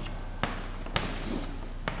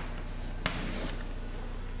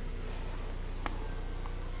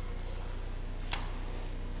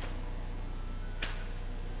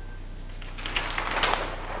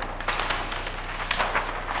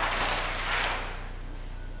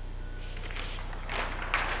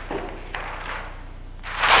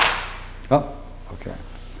 Oh, okay.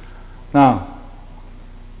 Now,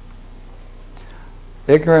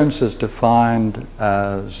 ignorance is defined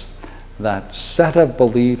as that set of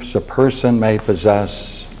beliefs a person may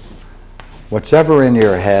possess whatever in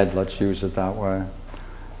your head, let's use it that way,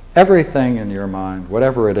 everything in your mind,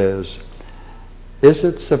 whatever it is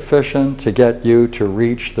it sufficient to get you to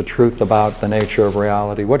reach the truth about the nature of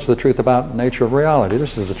reality? What's the truth about the nature of reality?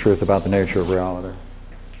 This is the truth about the nature of reality.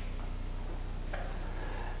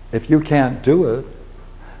 If you can't do it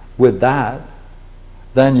with that,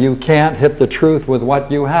 then you can't hit the truth with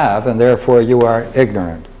what you have, and therefore you are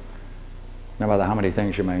ignorant. No matter how many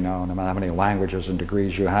things you may know, no matter how many languages and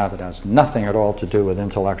degrees you have, it has nothing at all to do with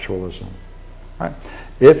intellectualism. Right?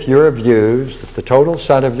 If your views, if the total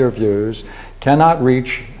set of your views cannot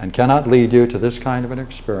reach and cannot lead you to this kind of an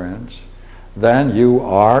experience, then you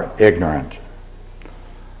are ignorant.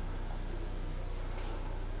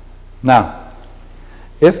 Now,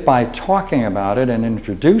 if by talking about it and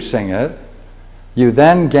introducing it, you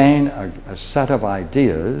then gain a set of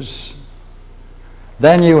ideas,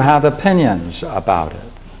 then you have opinions about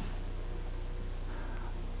it.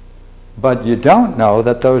 But you don't know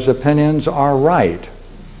that those opinions are right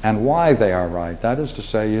and why they are right. That is to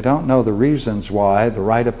say, you don't know the reasons why the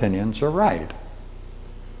right opinions are right.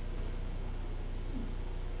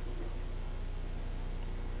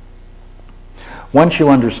 Once you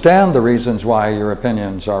understand the reasons why your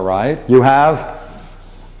opinions are right, you have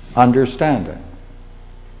understanding.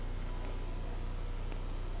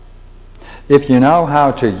 If you know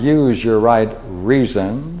how to use your right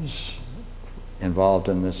reasons involved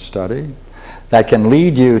in this study, that can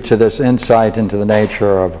lead you to this insight into the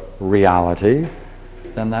nature of reality,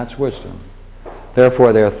 then that's wisdom.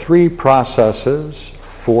 Therefore, there are 3 processes,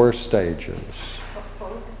 4 stages.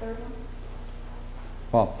 What was the third one?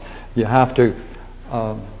 Well, you have to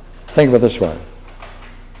think of it this way.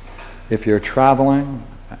 If you're traveling,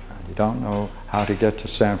 you don't know how to get to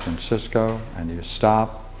San Francisco, and you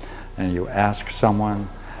stop and you ask someone,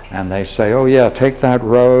 and they say, oh yeah, take that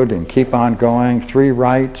road and keep on going, 3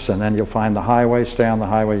 rights, and then you'll find the highway, stay on the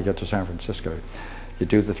highway, you get to San Francisco. You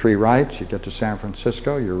do the 3 rights, you get to San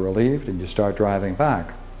Francisco, you're relieved, and you start driving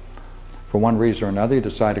back. For one reason or another, you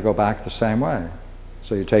decide to go back the same way.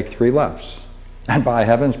 So you take 3 lefts. And by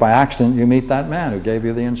heavens, by accident, you meet that man who gave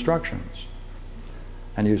you the instructions.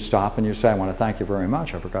 And you stop and you say, I want to thank you very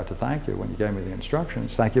much. I forgot to thank you when you gave me the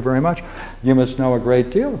instructions. Thank you very much. You must know a great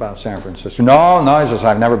deal about San Francisco. No, he says,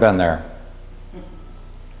 I've never been there.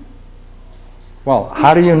 Well,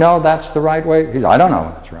 how do you know that's the right way? He says, I don't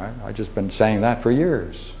know that's right. I've just been saying that for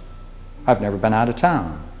years. I've never been out of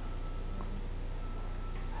town.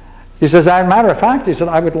 He says, as a matter of fact, he said,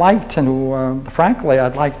 I would like to know, frankly,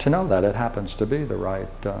 I'd like to know that. It happens to be the right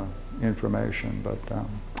information, but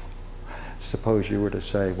suppose you were to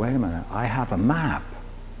say, wait a minute, I have a map,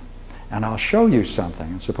 and I'll show you something.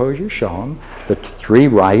 And suppose you show him that 3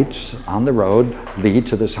 rights on the road lead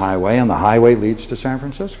to this highway, and the highway leads to San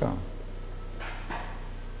Francisco.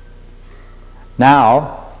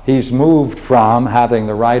 Now, he's moved from having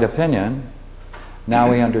the right opinion.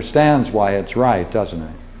 Now he understands why it's right, doesn't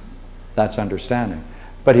he? That's understanding.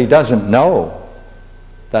 But he doesn't know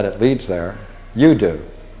that it leads there. You do.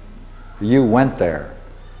 You went there.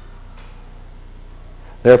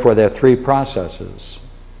 Therefore, there are 3 processes.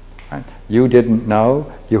 Right? You didn't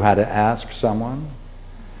know. You had to ask someone.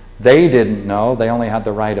 They didn't know. They only had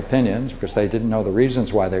the right opinions because they didn't know the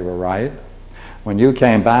reasons why they were right. When you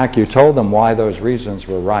came back, you told them why those reasons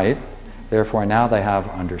were right. Therefore, now they have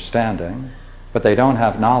understanding. But they don't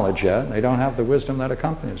have knowledge yet. They don't have the wisdom that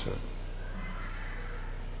accompanies it.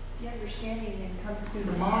 The understanding then comes through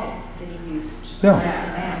the model that he used as Yeah.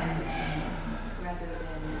 the map, rather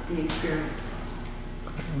than the experience.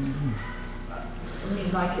 I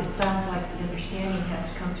mean, like, it sounds like the understanding has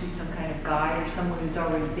to come through some kind of guide or someone who's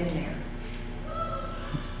already been there.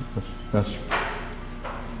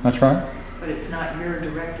 That's right. But it's not your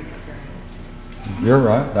direct experience. You're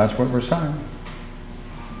right. That's what we're saying.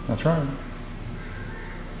 That's right.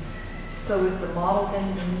 So is the model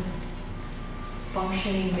then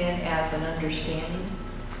functioning then as an understanding?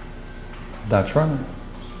 That's right.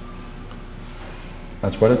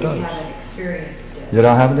 That's what it does. You haven't experienced it. You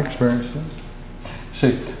don't have an experience yet?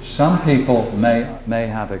 See, some people may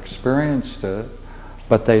have experienced it,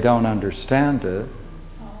 but they don't understand it.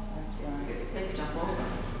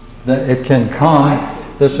 That it can come,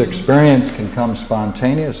 this experience can come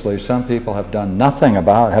spontaneously. Some people have done nothing,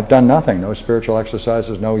 no spiritual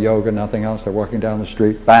exercises, no yoga, nothing else. They're walking down the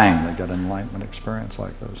street, bang, they get an enlightenment experience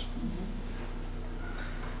like this.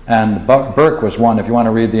 And Burke was one, if you want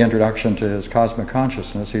to read the introduction to his Cosmic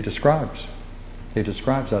Consciousness, he describes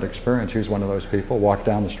that experience. He's one of those people, walk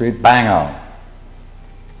down the street, bang-o.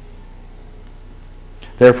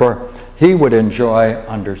 Therefore, he would enjoy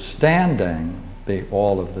understanding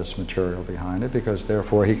all of this material behind it, because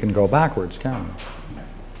therefore he can go backwards, can't he?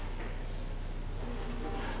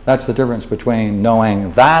 That's the difference between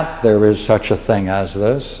knowing that there is such a thing as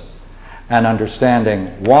this and understanding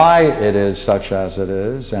why it is such as it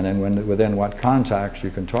is, and within what context you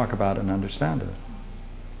can talk about it and understand it.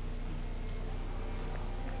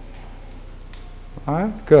 All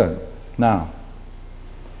right, good. Now,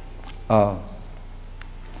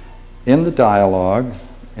 in the dialogue,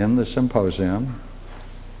 in the symposium,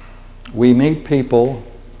 we meet people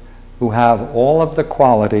who have all of the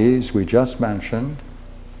qualities we just mentioned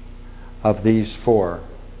of these four.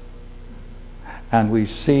 And we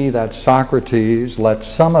see that Socrates let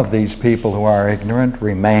some of these people who are ignorant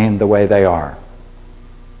remain the way they are.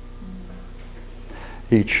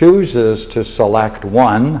 He chooses to select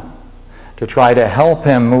one to try to help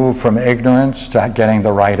him move from ignorance to getting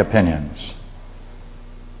the right opinions.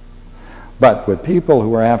 But with people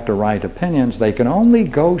who are after right opinions, they can only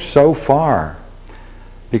go so far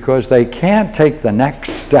because they can't take the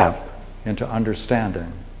next step into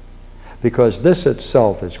understanding, because this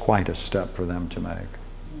itself is quite a step for them to make.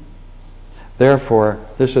 Therefore,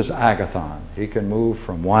 this is agathon. He can move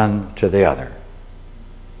from one to the other.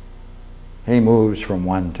 He moves from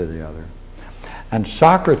one to the other. And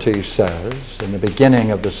Socrates says, in the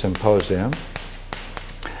beginning of the Symposium,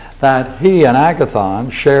 that he and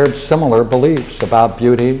Agathon shared similar beliefs about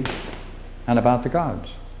beauty and about the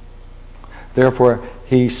gods. Therefore,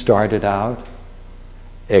 he started out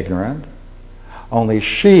ignorant. Only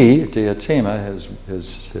she, Diotima,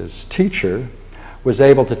 his teacher, was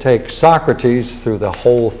able to take Socrates through the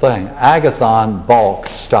whole thing. Agathon, bulk,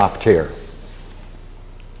 stopped here.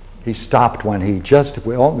 He stopped when he just...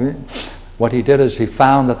 What he did is he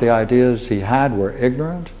found that the ideas he had were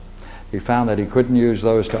ignorant. He found that he couldn't use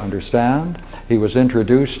those to understand. He was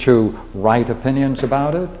introduced to right opinions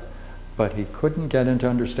about it, but he couldn't get into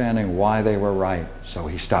understanding why they were right. So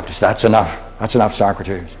he stopped. He said, "That's enough. That's enough,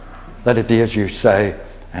 Socrates. Let it be as you say,"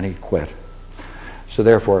 and he quit. So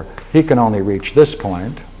therefore, he can only reach this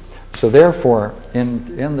point. So therefore,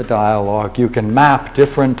 in the dialogue, you can map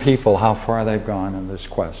different people, how far they've gone in this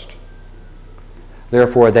quest.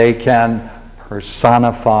 Therefore, they can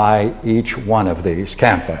personify each one of these,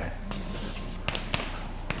 can't they?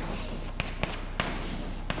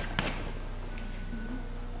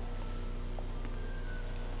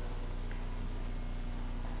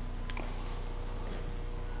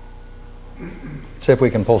 See if we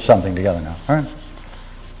can pull something together now. All right.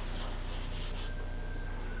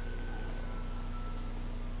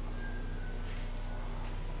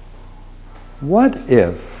 What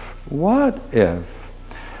if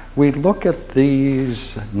we look at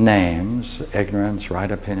these names, ignorance,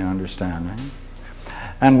 right opinion, understanding,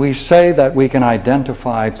 and we say that we can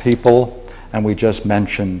identify people, and we just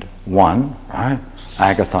mentioned one, right?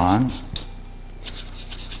 Agathon.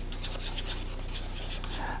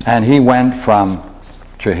 And he went from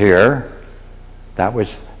to here. That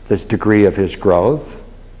was this degree of his growth.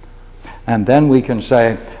 And then we can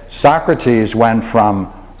say Socrates went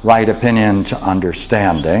from right opinion to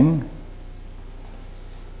understanding.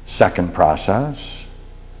 Second process.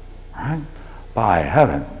 Right? By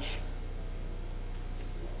heavens.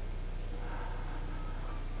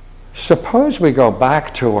 Suppose we go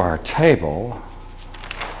back to our table.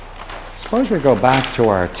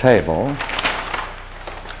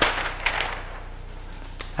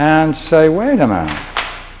 And say, wait a minute,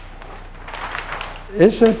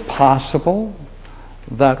 is it possible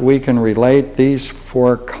that we can relate these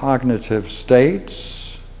four cognitive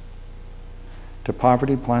states to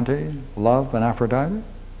poverty, plenty, love, and Aphrodite?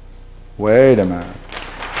 Wait a minute.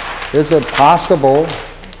 Is it possible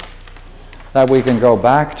that we can go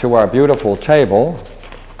back to our beautiful table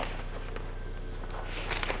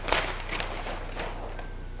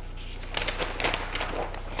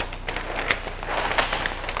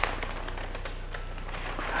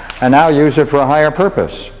and now use it for a higher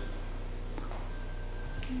purpose?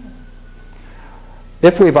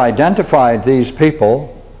 If we've identified these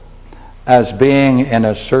people as being in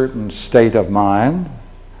a certain state of mind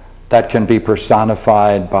that can be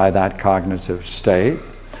personified by that cognitive state,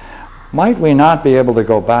 might we not be able to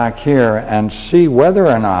go back here and see whether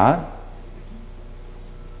or not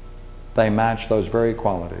they match those very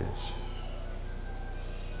qualities?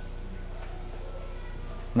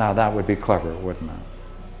 Now that would be clever, wouldn't it?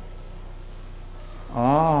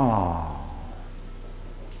 Oh.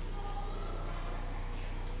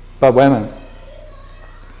 But wait a minute.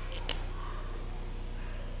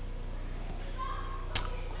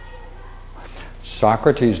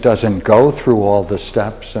 Socrates doesn't go through all the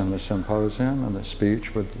steps in the Symposium and the speech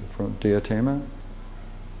from Diotima.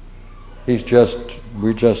 We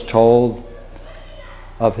just told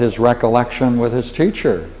of his recollection with his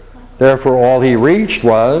teacher. Therefore, all he reached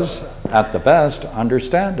was, at the best,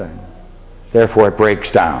 understanding. Therefore, it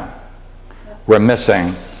breaks down. We're missing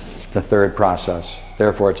the third process.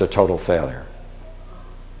 Therefore, it's a total failure.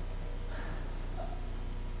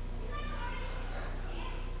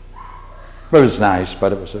 It was nice,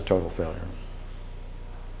 but it was a total failure.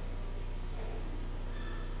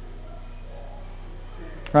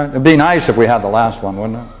 Right? It'd be nice if we had the last one,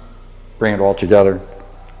 wouldn't it? Bring it all together.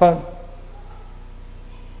 But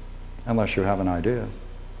unless you have an idea.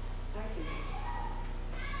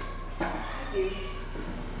 I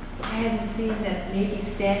hadn't seen that maybe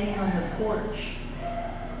standing on the porch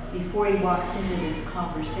before he walks into this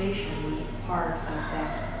conversation was part of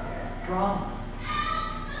that drama.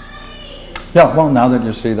 Yeah, well, now that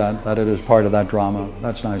you see that it is part of that drama,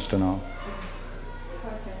 that's nice to know.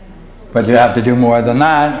 But you have to do more than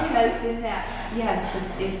that. Because in that, yes,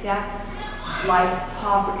 but if that's like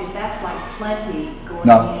poverty, if that's like plenty going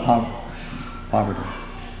Poverty.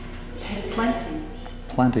 Plenty.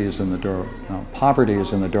 Plenty is in the door. No, poverty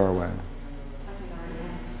is in the doorway.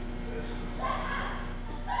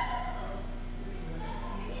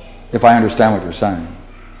 If I understand what you're saying.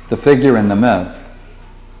 The figure in the myth.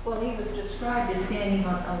 Well, he was described as standing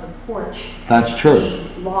on the porch. That's true.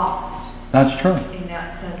 Being lost. That's true. In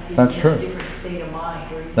that sense, he's That's in true. a different state of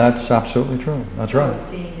mind. Or That's absolutely true. That's right. I was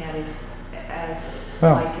seeing that as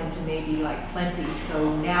Yeah. likened to maybe like plenty.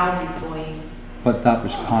 So now he's going. But that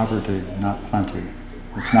was poverty, not plenty.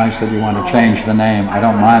 It's nice that you want to change the name. I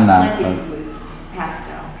don't mind that. Plenty But, was passed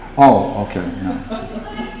out. oh, okay. No.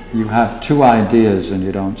 You have two ideas and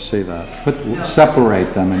you don't see that.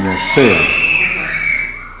 Separate them and you'll see it.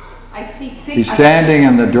 I see. He's standing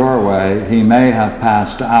in the doorway. He may have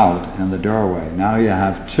passed out in the doorway. Now you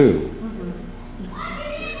have two.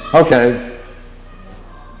 Okay.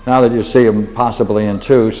 Now that you see him possibly in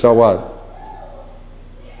two, so what?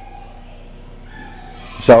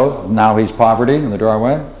 So now he's poverty in the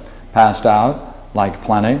doorway, passed out, like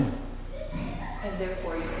plenty. And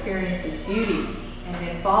therefore he experiences beauty. And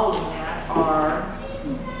then following that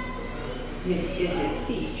is his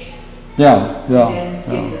speech. Yeah, yeah. And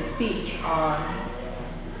then gives a speech on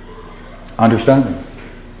understanding.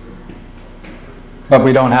 But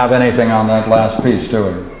we don't have anything on that last piece, do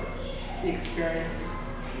we? The experience.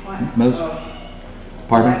 Miss? Pardon?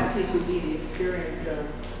 The last piece would be the experience of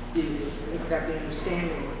beauty. It's got the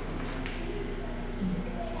understanding.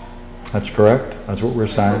 That's correct. That's what we're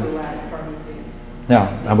That's what the saying. last part is.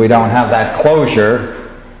 Yeah, and we don't have that closure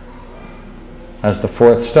as the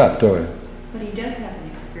fourth step, do we? But he does have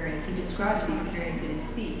an experience. He describes the experience in his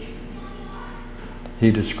speech.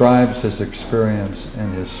 He describes his experience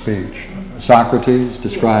in his speech. Socrates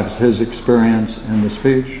describes his experience in the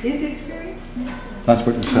speech. His experience? That's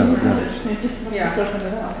what you said, yes. It just must have opened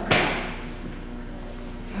it up.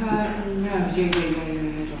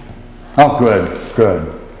 Oh, good,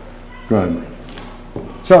 good, good.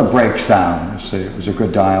 So it breaks down. You see, it was a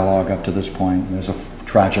good dialogue up to this point. There's a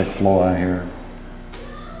tragic flaw here.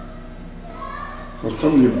 Well,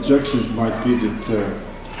 some of the objections might be that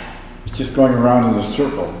it's just going around in a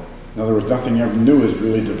circle. In other words, nothing ever new is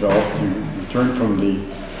really developed. You return from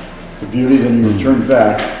the beauty, then you return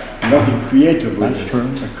back. Nothing creatively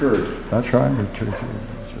has occurred. That's right.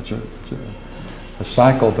 It's a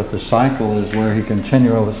cycle, but the cycle is where he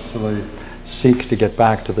continuously seeks to get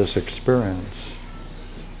back to this experience.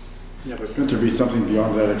 Yeah, but couldn't there be something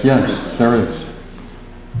beyond that experience? Yes, there is.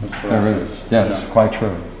 There is. Yes, Yeah. quite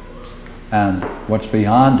true. And what's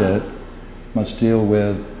beyond it must deal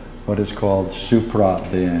with what is called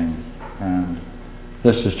supra-being. And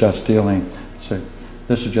this is just dealing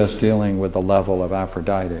with the level of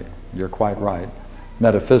Aphrodite. You're quite right.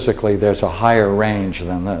 Metaphysically, there's a higher range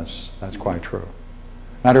than this. That's quite true.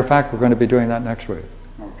 Matter of fact, we're going to be doing that next week.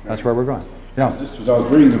 Okay. That's where we're going. Yeah. I was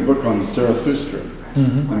reading the book on Zarathustra,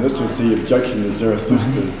 and this was the objection that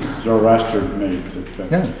Zoroaster made.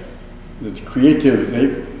 That creativity,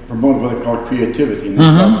 they promoted what they call creativity, and they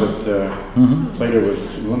thought that Plato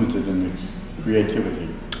was limited in his creativity.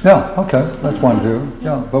 Yeah, okay, that's one view.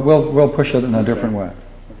 Yeah, but we'll push it in a different way.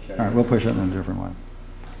 Okay. All right, we'll push it in a different way.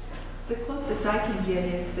 The closest I can get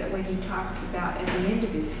is that when he talks about at the end of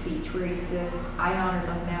his speech where he says, I honor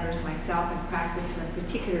love matters myself and practice them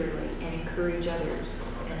particularly and encourage others.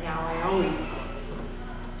 And now I always am.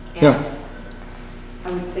 Yeah.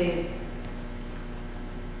 I would say,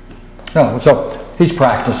 Yeah, so he's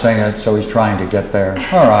practicing it, so he's trying to get there.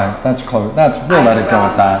 All right, that's close. We'll let it go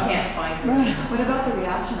at I that. can't find it. What about the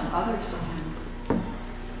reaction of others to him?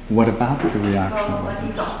 What about the reaction? Well, like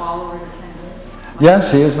he's got followers, attendants.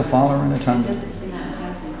 Yes, he is the follower in It attendance. doesn't say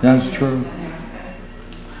that. That's true.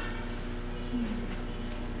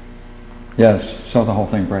 Yes, so the whole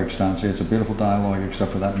thing breaks down. See, it's a beautiful dialogue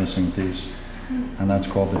except for that missing piece. And that's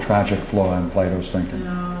called the tragic flaw in Plato's thinking.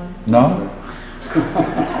 No. No?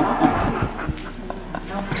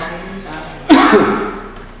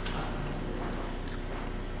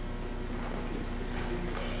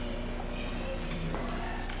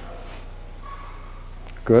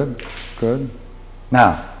 Good, good.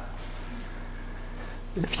 Now,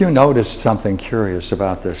 if you noticed something curious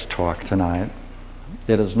about this talk tonight,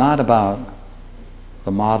 it is not about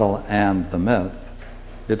the model and the myth,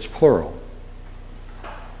 it's plural,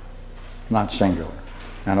 not singular.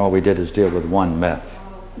 And all we did is deal with one myth.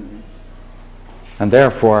 And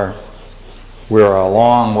therefore, we're a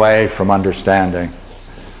long way from understanding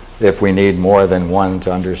if we need more than one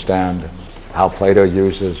to understand how Plato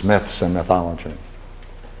uses myths and mythology.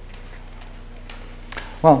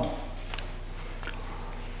 Well,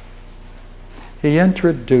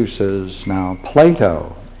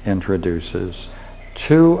 Plato introduces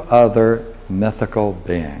two other mythical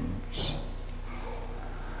beings,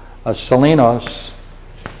 a Selenos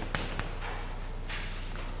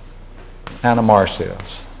and a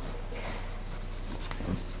Marsyas.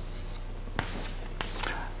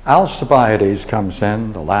 Alcibiades comes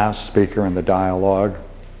in, the last speaker in the dialogue,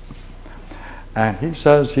 and he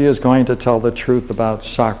says he is going to tell the truth about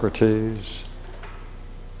Socrates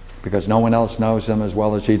because no one else knows him as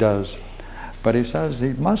well as he does. But he says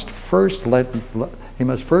he must first make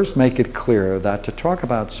it clear that to talk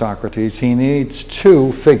about Socrates, he needs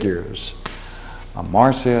two figures, a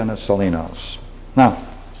Marcia and a Selenos. Now,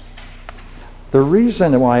 the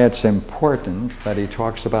reason why it's important that he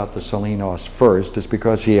talks about the Selenos first is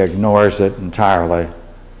because he ignores it entirely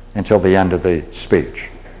until the end of the speech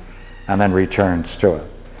and then returns to it.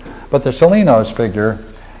 But the Selenos figure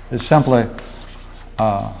is simply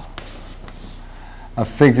a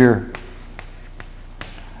figure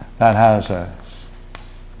that has a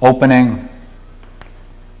opening,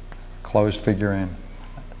 closed figurine,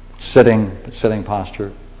 sitting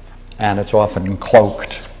posture, and it's often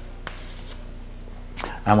cloaked.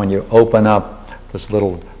 And when you open up this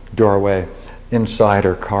little doorway, inside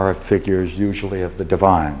are carved figures, usually of the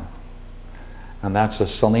divine. And that's a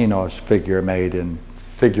Selenos figure made in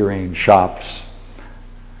figurine shops.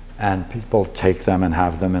 And people take them and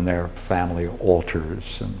have them in their family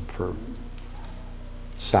altars and for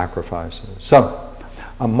sacrifices. So,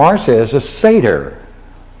 a Marcia is a satyr,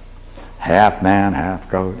 half man, half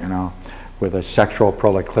goat, with a sexual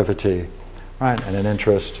proclivity, right, and an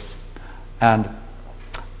interest. And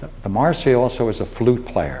the Marcia also is a flute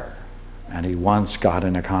player, and he once got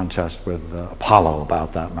in a contest with Apollo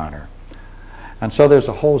about that matter. And so there's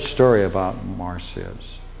a whole story about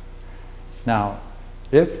Marcias. Now,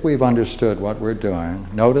 if we've understood what we're doing,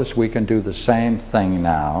 notice we can do the same thing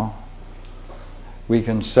now. We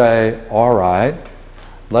can say, all right,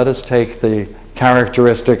 let us take the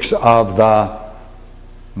characteristics of the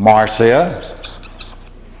Marcia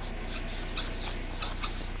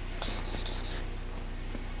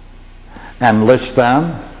and list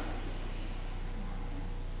them.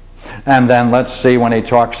 And then let's see when he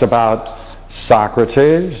talks about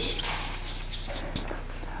Socrates,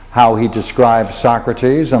 how he describes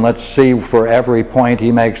Socrates, and let's see for every point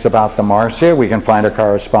he makes about the Marcia, we can find a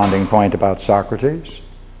corresponding point about Socrates.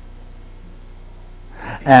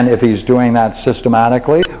 And if he's doing that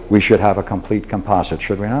systematically, we should have a complete composite,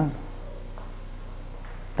 should we not?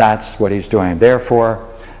 That's what he's doing. Therefore,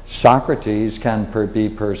 Socrates can be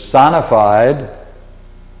personified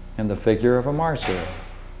in the figure of a Marcia.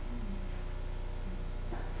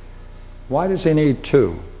 Why does he need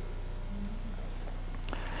two?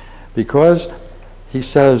 Because he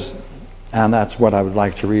says, and that's what I would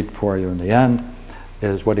like to read for you in the end,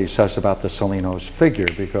 is what he says about the Selenos figure,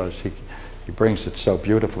 because he brings it so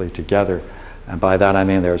beautifully together. And by that I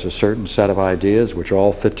mean there's a certain set of ideas which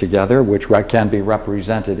all fit together, which can be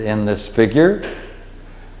represented in this figure.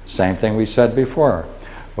 Same thing we said before.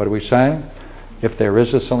 What are we saying? If there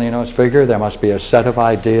is a Selenos figure, there must be a set of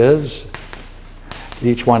ideas.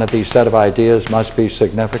 Each one of these set of ideas must be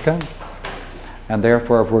significant. And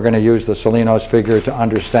therefore, if we're going to use the Selenos figure to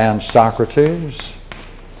understand Socrates,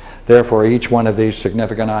 therefore each one of these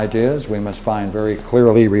significant ideas we must find very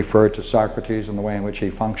clearly referred to Socrates in the way in which he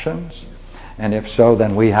functions. And if so,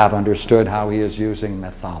 then we have understood how he is using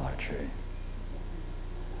mythology.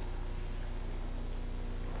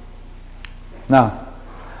 Now,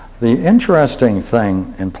 the interesting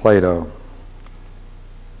thing in Plato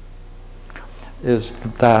is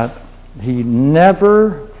that he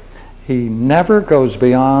never goes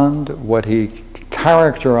beyond what he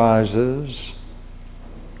characterizes,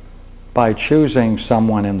 by choosing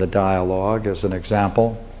someone in the dialogue as an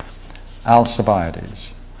example,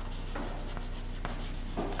 Alcibiades.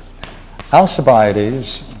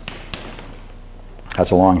 Alcibiades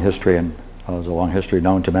has a long history, and has a long history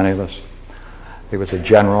known to many of us. He was a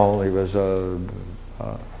general. He was a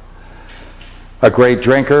great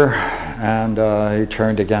drinker, and he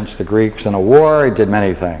turned against the Greeks in a war. He did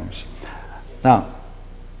many things. Now,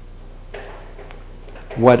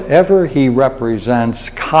 whatever he represents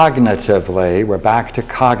cognitively, we're back to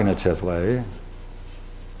cognitively,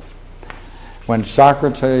 when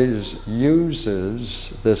Socrates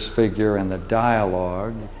uses this figure in the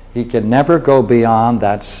dialogue, he can never go beyond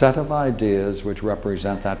that set of ideas which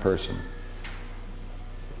represent that person.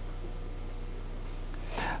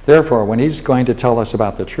 Therefore, when he's going to tell us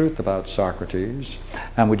about the truth about Socrates,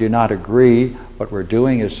 and we do not agree, what we're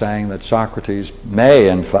doing is saying that Socrates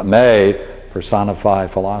may personify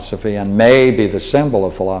philosophy and may be the symbol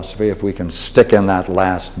of philosophy if we can stick in that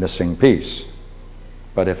last missing piece.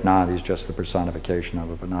 But if not, he's just the personification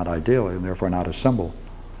of it, but not ideally, and therefore not a symbol.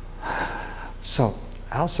 So,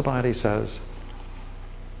 Alcibiades says,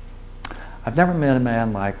 I've never met a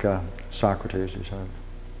man like Socrates, he said.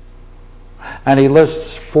 And he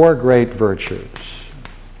lists 4 great virtues.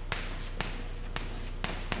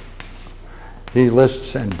 He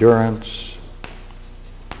lists endurance,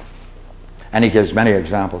 and he gives many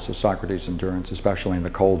examples of Socrates' endurance, especially in the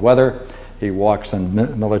cold weather. He walks in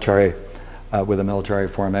with a military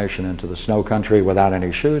formation into the snow country without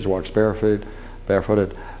any shoes, walks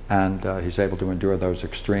barefooted, and he's able to endure those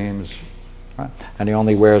extremes. Right? And he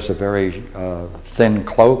only wears a very thin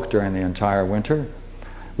cloak during the entire winter.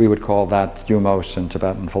 We would call that thumos in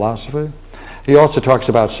Tibetan philosophy. He also talks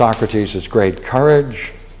about Socrates' great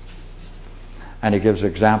courage, and he gives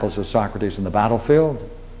examples of Socrates in the battlefield.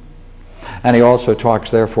 And he also talks,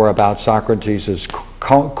 therefore, about Socrates'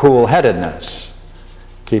 cool-headedness,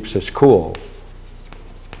 keeps us cool.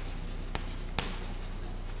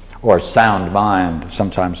 Or sound mind,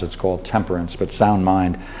 sometimes it's called temperance, but sound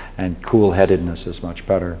mind and cool-headedness is much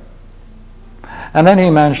better. And then he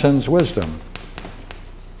mentions wisdom.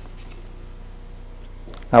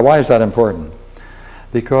 Now, why is that important?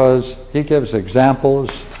 Because he gives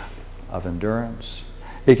examples of endurance,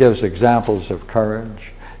 he gives examples of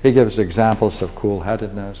courage, he gives examples of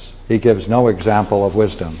cool-headedness, he gives no example of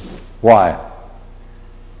wisdom. Why?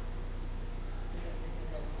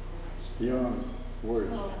 Beyond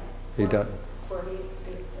words. He does. So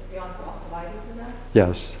it's beyond Alcibiades in that?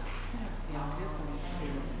 Yes.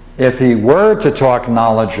 If he were to talk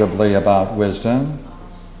knowledgeably about wisdom,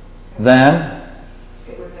 then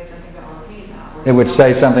It would say something about where he's at. it would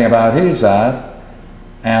say something about he's at,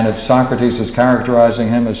 and if Socrates is characterizing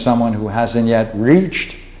him as someone who hasn't yet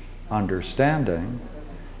reached understanding,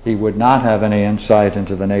 he would not have any insight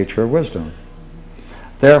into the nature of wisdom.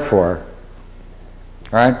 Therefore,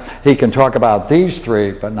 right, he can talk about these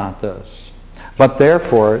 3, but not this. But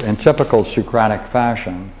therefore, in typical Socratic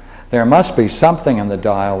fashion, there must be something in the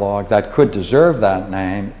dialogue that could deserve that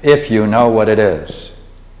name if you know what it is.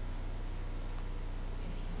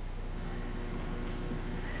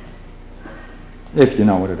 If you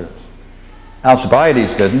know what it is.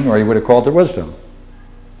 Alcibiades didn't, or he would have called it wisdom.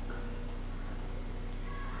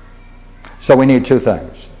 So we need 2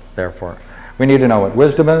 things, therefore. We need to know what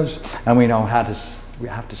wisdom is, and we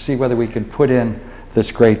have to see whether we can put in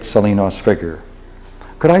this great Salinos figure.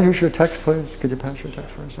 Could I use your text, please? Could you pass your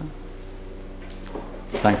text for a second?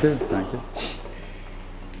 Thank you, thank you.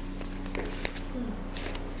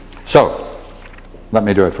 So, let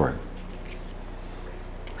me do it for you.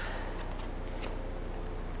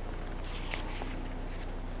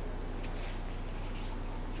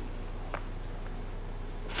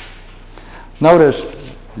 Notice,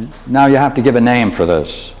 now you have to give a name for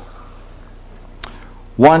this.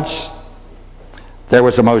 Once there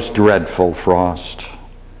was a most dreadful frost,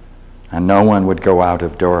 and no one would go out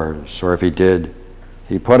of doors, or if he did,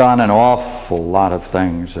 he put on an awful lot of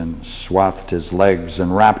things and swathed his legs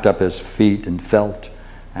and wrapped up his feet in felt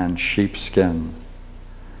and sheepskin.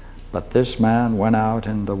 But this man went out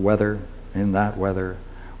in that weather,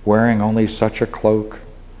 wearing only such a cloak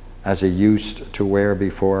as he used to wear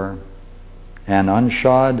before, and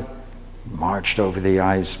unshod, marched over the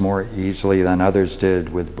ice more easily than others did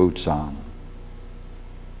with boots on.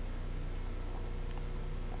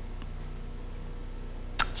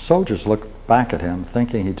 Soldiers looked back at him,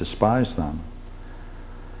 thinking he despised them.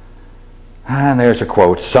 And there's a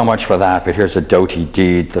quote, so much for that, but here's a doughty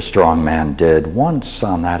deed the strong man did once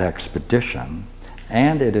on that expedition,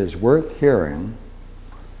 and it is worth hearing.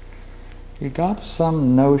 he got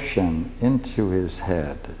some notion into his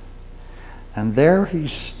head, and there he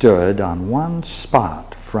stood on one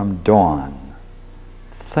spot from dawn,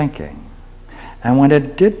 thinking. And when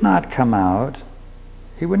it did not come out,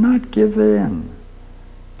 he would not give in,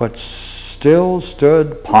 but still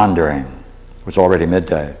stood pondering. It was already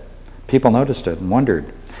midday. People noticed it and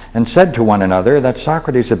wondered, and said to one another that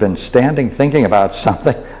Socrates had been standing thinking about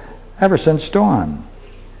something ever since dawn.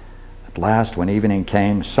 At last, when evening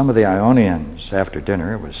came, some of the Ionians, after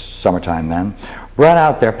dinner, it was summertime then, brought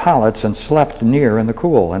out their pallets and slept near in the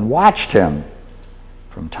cool, and watched him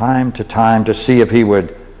from time to see if he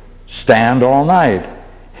would stand all night.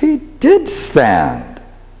 He did stand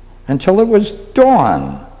until it was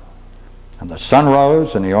dawn. And the sun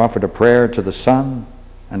rose, and he offered a prayer to the sun,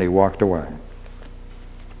 and he walked away.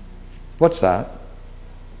 What's that?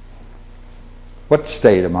 What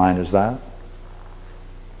state of mind is that?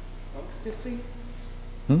 Ecstasy?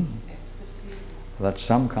 Ecstasy. That's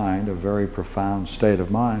some kind of very profound state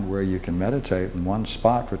of mind where you can meditate in one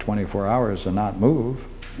spot for 24 hours and not move.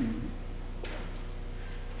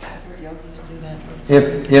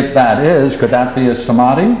 If that is, could that be a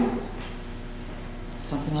samadhi?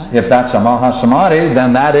 Something like If that's a mahasamadhi,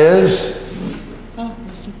 then that is? But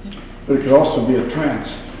it could also be a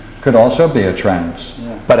trance. Could also be a trance.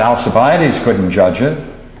 Yeah. But Alcibiades couldn't judge it.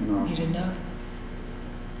 No. He didn't know.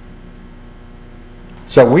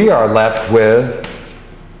 So we are left with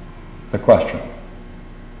the question.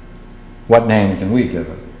 What name can we give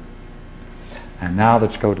it? And now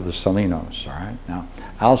let's go to the Salinos, all right? Now,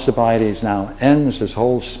 Alcibiades now ends his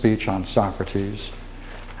whole speech on Socrates,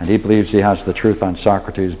 and he believes he has the truth on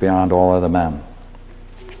Socrates beyond all other men.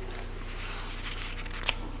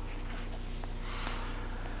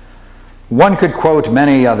 One could quote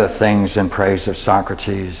many other things in praise of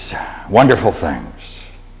Socrates, wonderful things.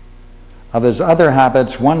 Of his other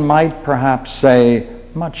habits, one might perhaps say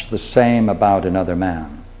much the same about another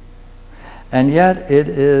man. And yet it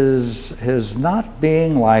is his not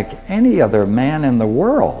being like any other man in the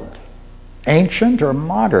world, ancient or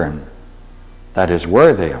modern, that is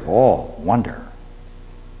worthy of all wonder.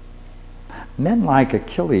 Men like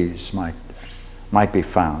Achilles might be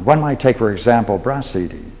found. One might take, for example,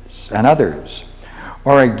 Brasides and others.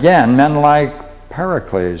 Or again, men like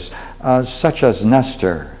Pericles, such as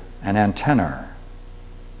Nestor and Antenor.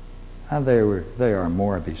 And they are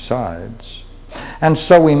more besides. And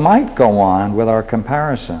so we might go on with our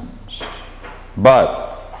comparisons.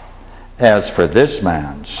 But as for this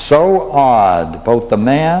man, so odd, both the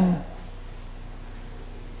man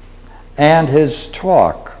and his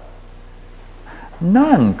talk,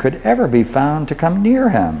 none could ever be found to come near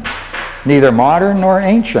him, neither modern nor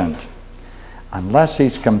ancient, unless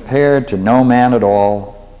he's compared to no man at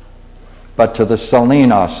all, but to the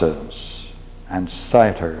Salinoses and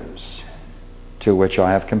Satyrs, to which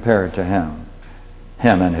I have compared to him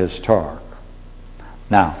and his talk.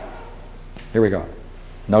 Now, here we go.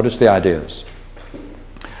 Notice the ideas.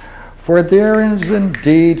 For there is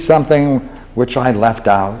indeed something which I left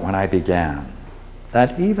out when I began,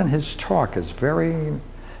 that even his talk is very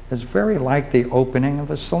like the opening of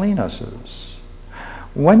the Salinoses.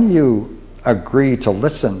 When you agree to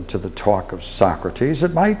listen to the talk of Socrates,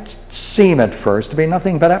 it might seem at first to be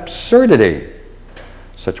nothing but absurdity.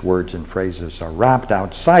 Such words and phrases are wrapped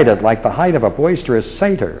outside it like the height of a boisterous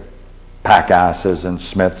satyr. Pack-asses and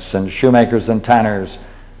smiths and shoemakers and tanners.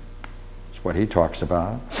 That's what he talks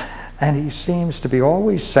about. And he seems to be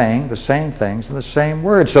always saying the same things in the same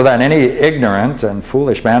words, so that any ignorant and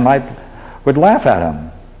foolish man would laugh at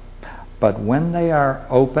him. But when they are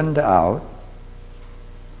opened out,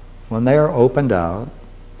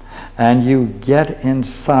 and you get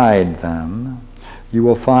inside them, you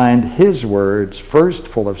will find his words, first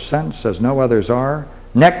full of sense as no others are,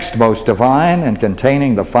 next most divine and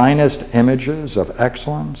containing the finest images of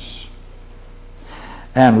excellence,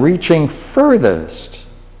 and reaching furthest,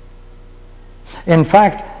 in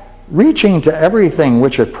fact, reaching to everything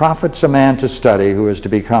which it profits a man to study who is to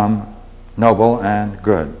become noble and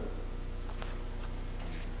good.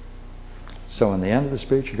 So in the end of the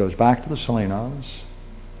speech, he goes back to the Salinos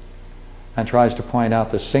and tries to point out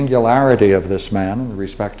the singularity of this man in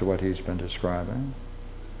respect to what he's been describing.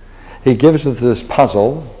 He gives us this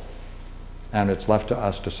puzzle, and it's left to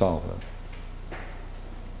us to solve it.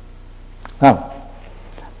 Now,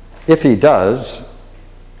 if he does,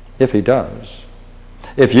 if you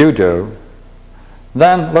do,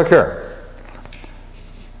 then look here.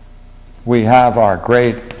 We have our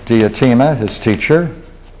great Diotima, his teacher.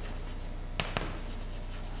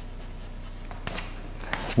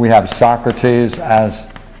 We have Socrates as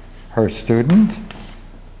her student.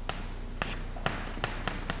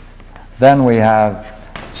 Then we have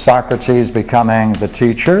Socrates becoming the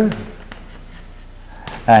teacher,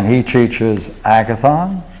 and he teaches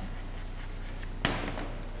Agathon.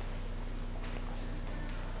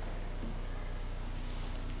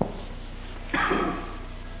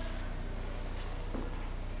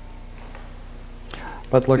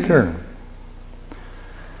 But look here.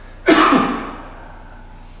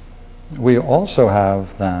 We also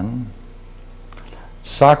have then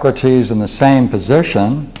Socrates in the same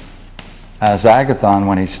position as Agathon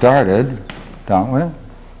when he started, don't we?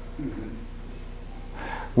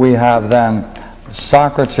 We have then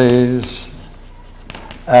Socrates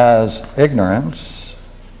as ignorance.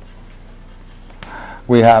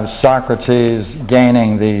 We have Socrates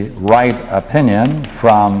gaining the right opinion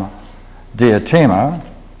from Diotima.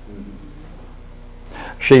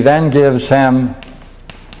 She then gives him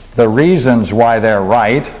the reasons why they're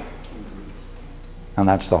right, and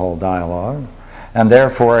that's the whole dialogue, and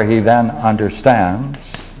therefore he then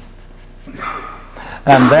understands.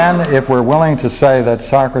 And then if we're willing to say that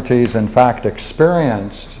Socrates in fact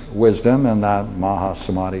experienced wisdom in that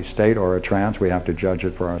Mahasamadhi state or a trance, we have to judge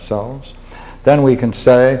it for ourselves, then we can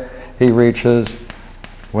say he reaches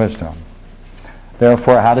wisdom.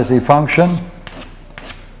 Therefore, how does he function?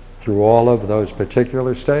 Through all of those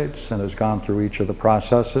particular states, and has gone through each of the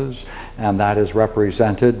processes, and that is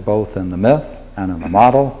represented both in the myth and in the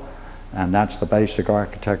model, and that's the basic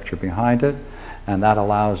architecture behind it, and that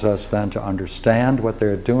allows us then to understand what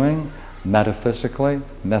they're doing metaphysically,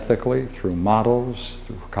 mythically, through models,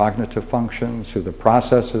 through cognitive functions, through the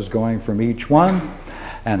processes going from each one,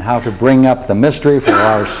 and how to bring up the mystery for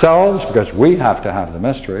ourselves, because we have to have the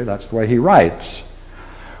mystery. That's the way he writes.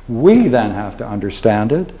 We then have to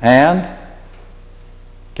understand it and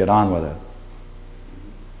get on with it.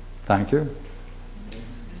 Thank you.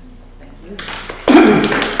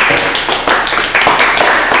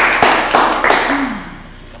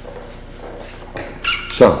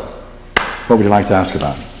 So, what would you like to ask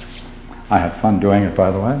about? I had fun doing it, by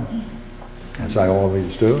the way, as I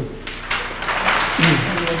always do.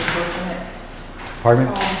 Pardon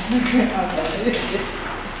me? I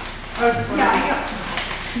was just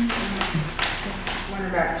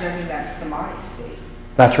wondering about judging that samadhi state.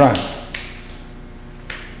 That's right.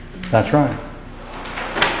 That's right.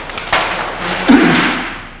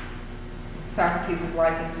 Socrates is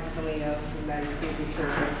likened to Selenos, in that he sees the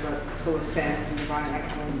serpent, but it's full of sense and divine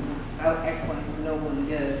excellence, noble and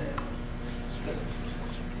good.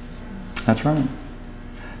 That's right.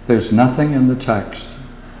 There's nothing in the text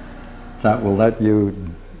that will let you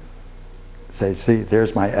say, see,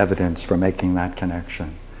 there's my evidence for making that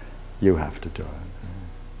connection. You have to do it.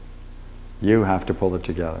 You have to pull it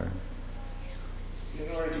together.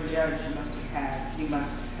 In order to judge, you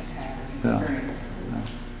must have had an experience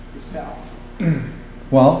yourself.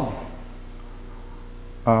 Well,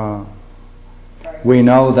 we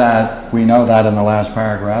know that in the last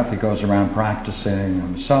paragraph he goes around practicing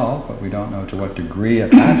himself, but we don't know to what degree at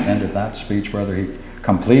that end of that speech whether he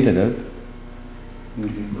completed it.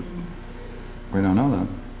 We don't know that.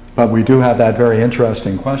 But we do have that very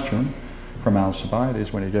interesting question from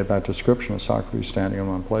Alcibiades when he gave that description of Socrates standing in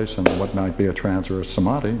one place and what might be a trance or a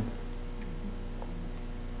samadhi.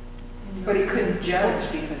 But he couldn't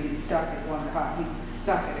judge because he's stuck at he's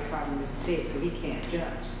stuck at a cognitive state, so he can't judge.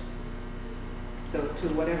 So to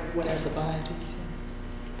whatever. Alcibiades.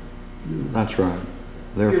 That's right.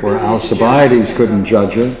 Therefore, Alcibiades couldn't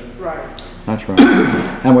judge it. Right. That's right.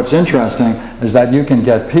 And what's interesting is that you can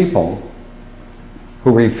get people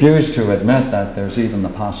who refuse to admit that there's even the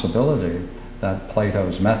possibility that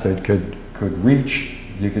Plato's method could reach,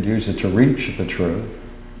 you could use it to reach the truth,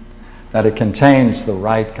 that it contains the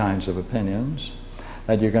right kinds of opinions,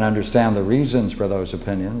 that you can understand the reasons for those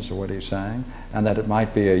opinions, or what he's saying, and that it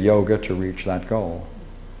might be a yoga to reach that goal.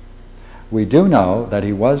 We do know that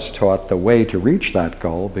he was taught the way to reach that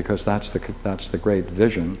goal because that's the great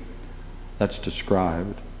vision that's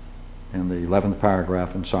described in the 11th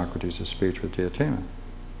paragraph in Socrates' speech with Diotima.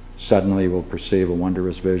 Suddenly we'll perceive a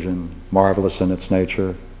wondrous vision, marvelous in its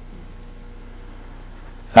nature.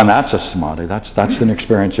 And that's a samadhi, that's an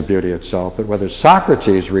experience of beauty itself. But whether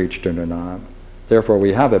Socrates reached it or not, therefore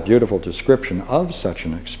we have a beautiful description of such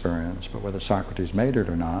an experience, but whether Socrates made it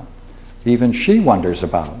or not, even she wonders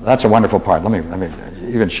about. That's a wonderful part.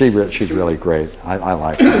 Even she's really great. I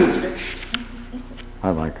like her. I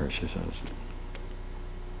like her, she says.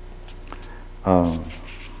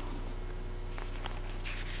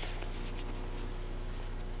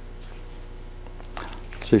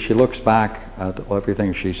 So she looks back at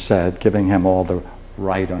everything she said, giving him all the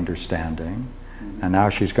right understanding, and now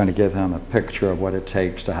she's going to give him a picture of what it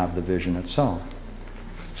takes to have the vision itself.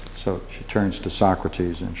 So she turns to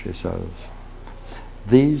Socrates and she says,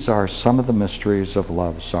 "These are some of the mysteries of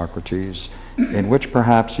love, Socrates, in which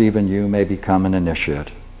perhaps even you may become an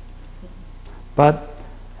initiate. But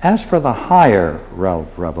as for the higher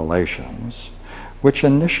revelations, which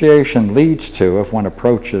initiation leads to if one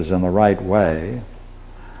approaches in the right way,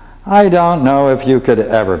 I don't know if you could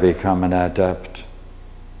ever become an adept.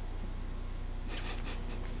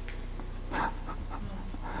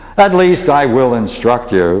 At least I will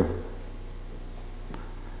instruct you,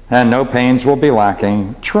 and no pains will be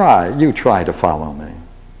lacking. You try to follow me,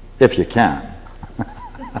 if you can."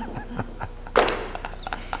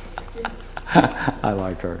 I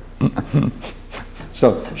like her.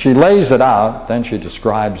 So she lays it out, then she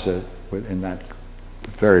describes it in that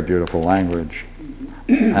very beautiful language.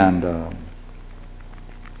 And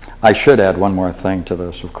I should add one more thing to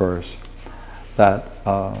this, of course, that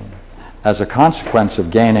as a consequence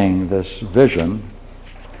of gaining this vision,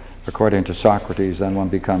 according to Socrates, then one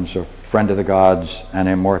becomes a friend of the gods and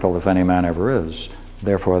immortal if any man ever is.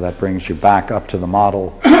 Therefore, that brings you back up to the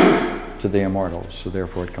model, to the immortals. So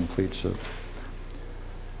therefore, it completes it.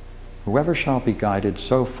 Whoever shall be guided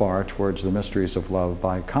so far towards the mysteries of love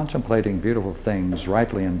by contemplating beautiful things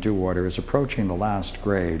rightly in due order is approaching the last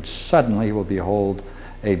grade. Suddenly he will behold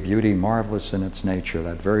a beauty marvelous in its nature,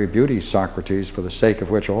 that very beauty, Socrates, for the sake of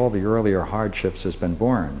which all the earlier hardships has been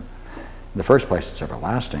born. In the first place, it's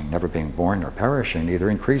everlasting, never being born nor perishing, neither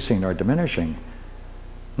increasing nor diminishing.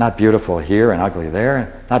 Not beautiful here and ugly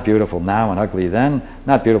there, not beautiful now and ugly then,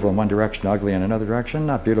 not beautiful in one direction, ugly in another direction,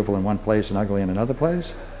 not beautiful in one place and ugly in another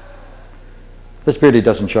place. This beauty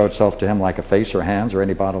doesn't show itself to him like a face or hands or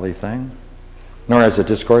any bodily thing, nor as a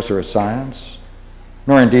discourse or a science,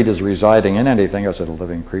 nor indeed as residing in anything as a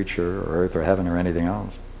living creature or earth or heaven or anything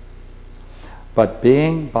else, but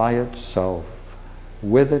being by itself,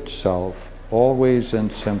 with itself, always in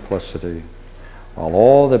simplicity, while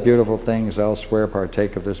all the beautiful things elsewhere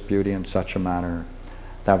partake of this beauty in such a manner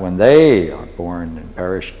that when they are born and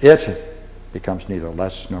perish, it becomes neither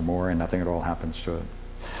less nor more, and nothing at all happens to it.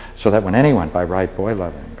 So that when anyone, by right boy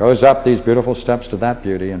loving, goes up these beautiful steps to that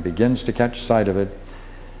beauty and begins to catch sight of it,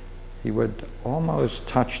 he would almost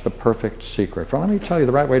touch the perfect secret. For let me tell you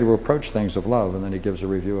the right way to approach things of love, and then he gives a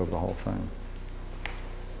review of the whole thing.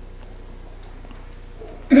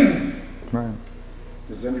 Right.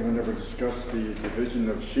 Does anyone ever discuss the division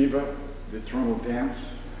of Shiva, the eternal dance?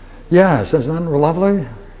 Yes, isn't that lovely?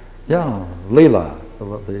 Yeah, Leela,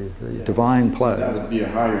 the divine play. That would be a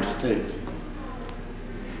higher state.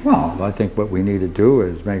 Well, I think what we need to do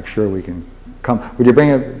is make sure we can come. Would you bring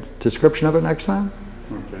a description of it next time?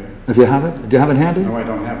 Okay. If you have it? Do you have it handy? No, I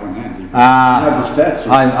don't have one handy. I have the statue.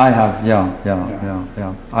 I have,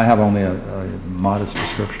 yeah. I have only a modest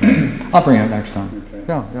description. I'll bring it next time.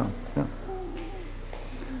 Okay. Yeah.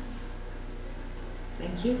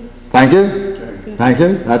 Thank you. Thank you. Okay. Thank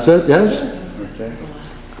you. That's it, yes? Okay.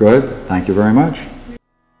 Good. Thank you very much.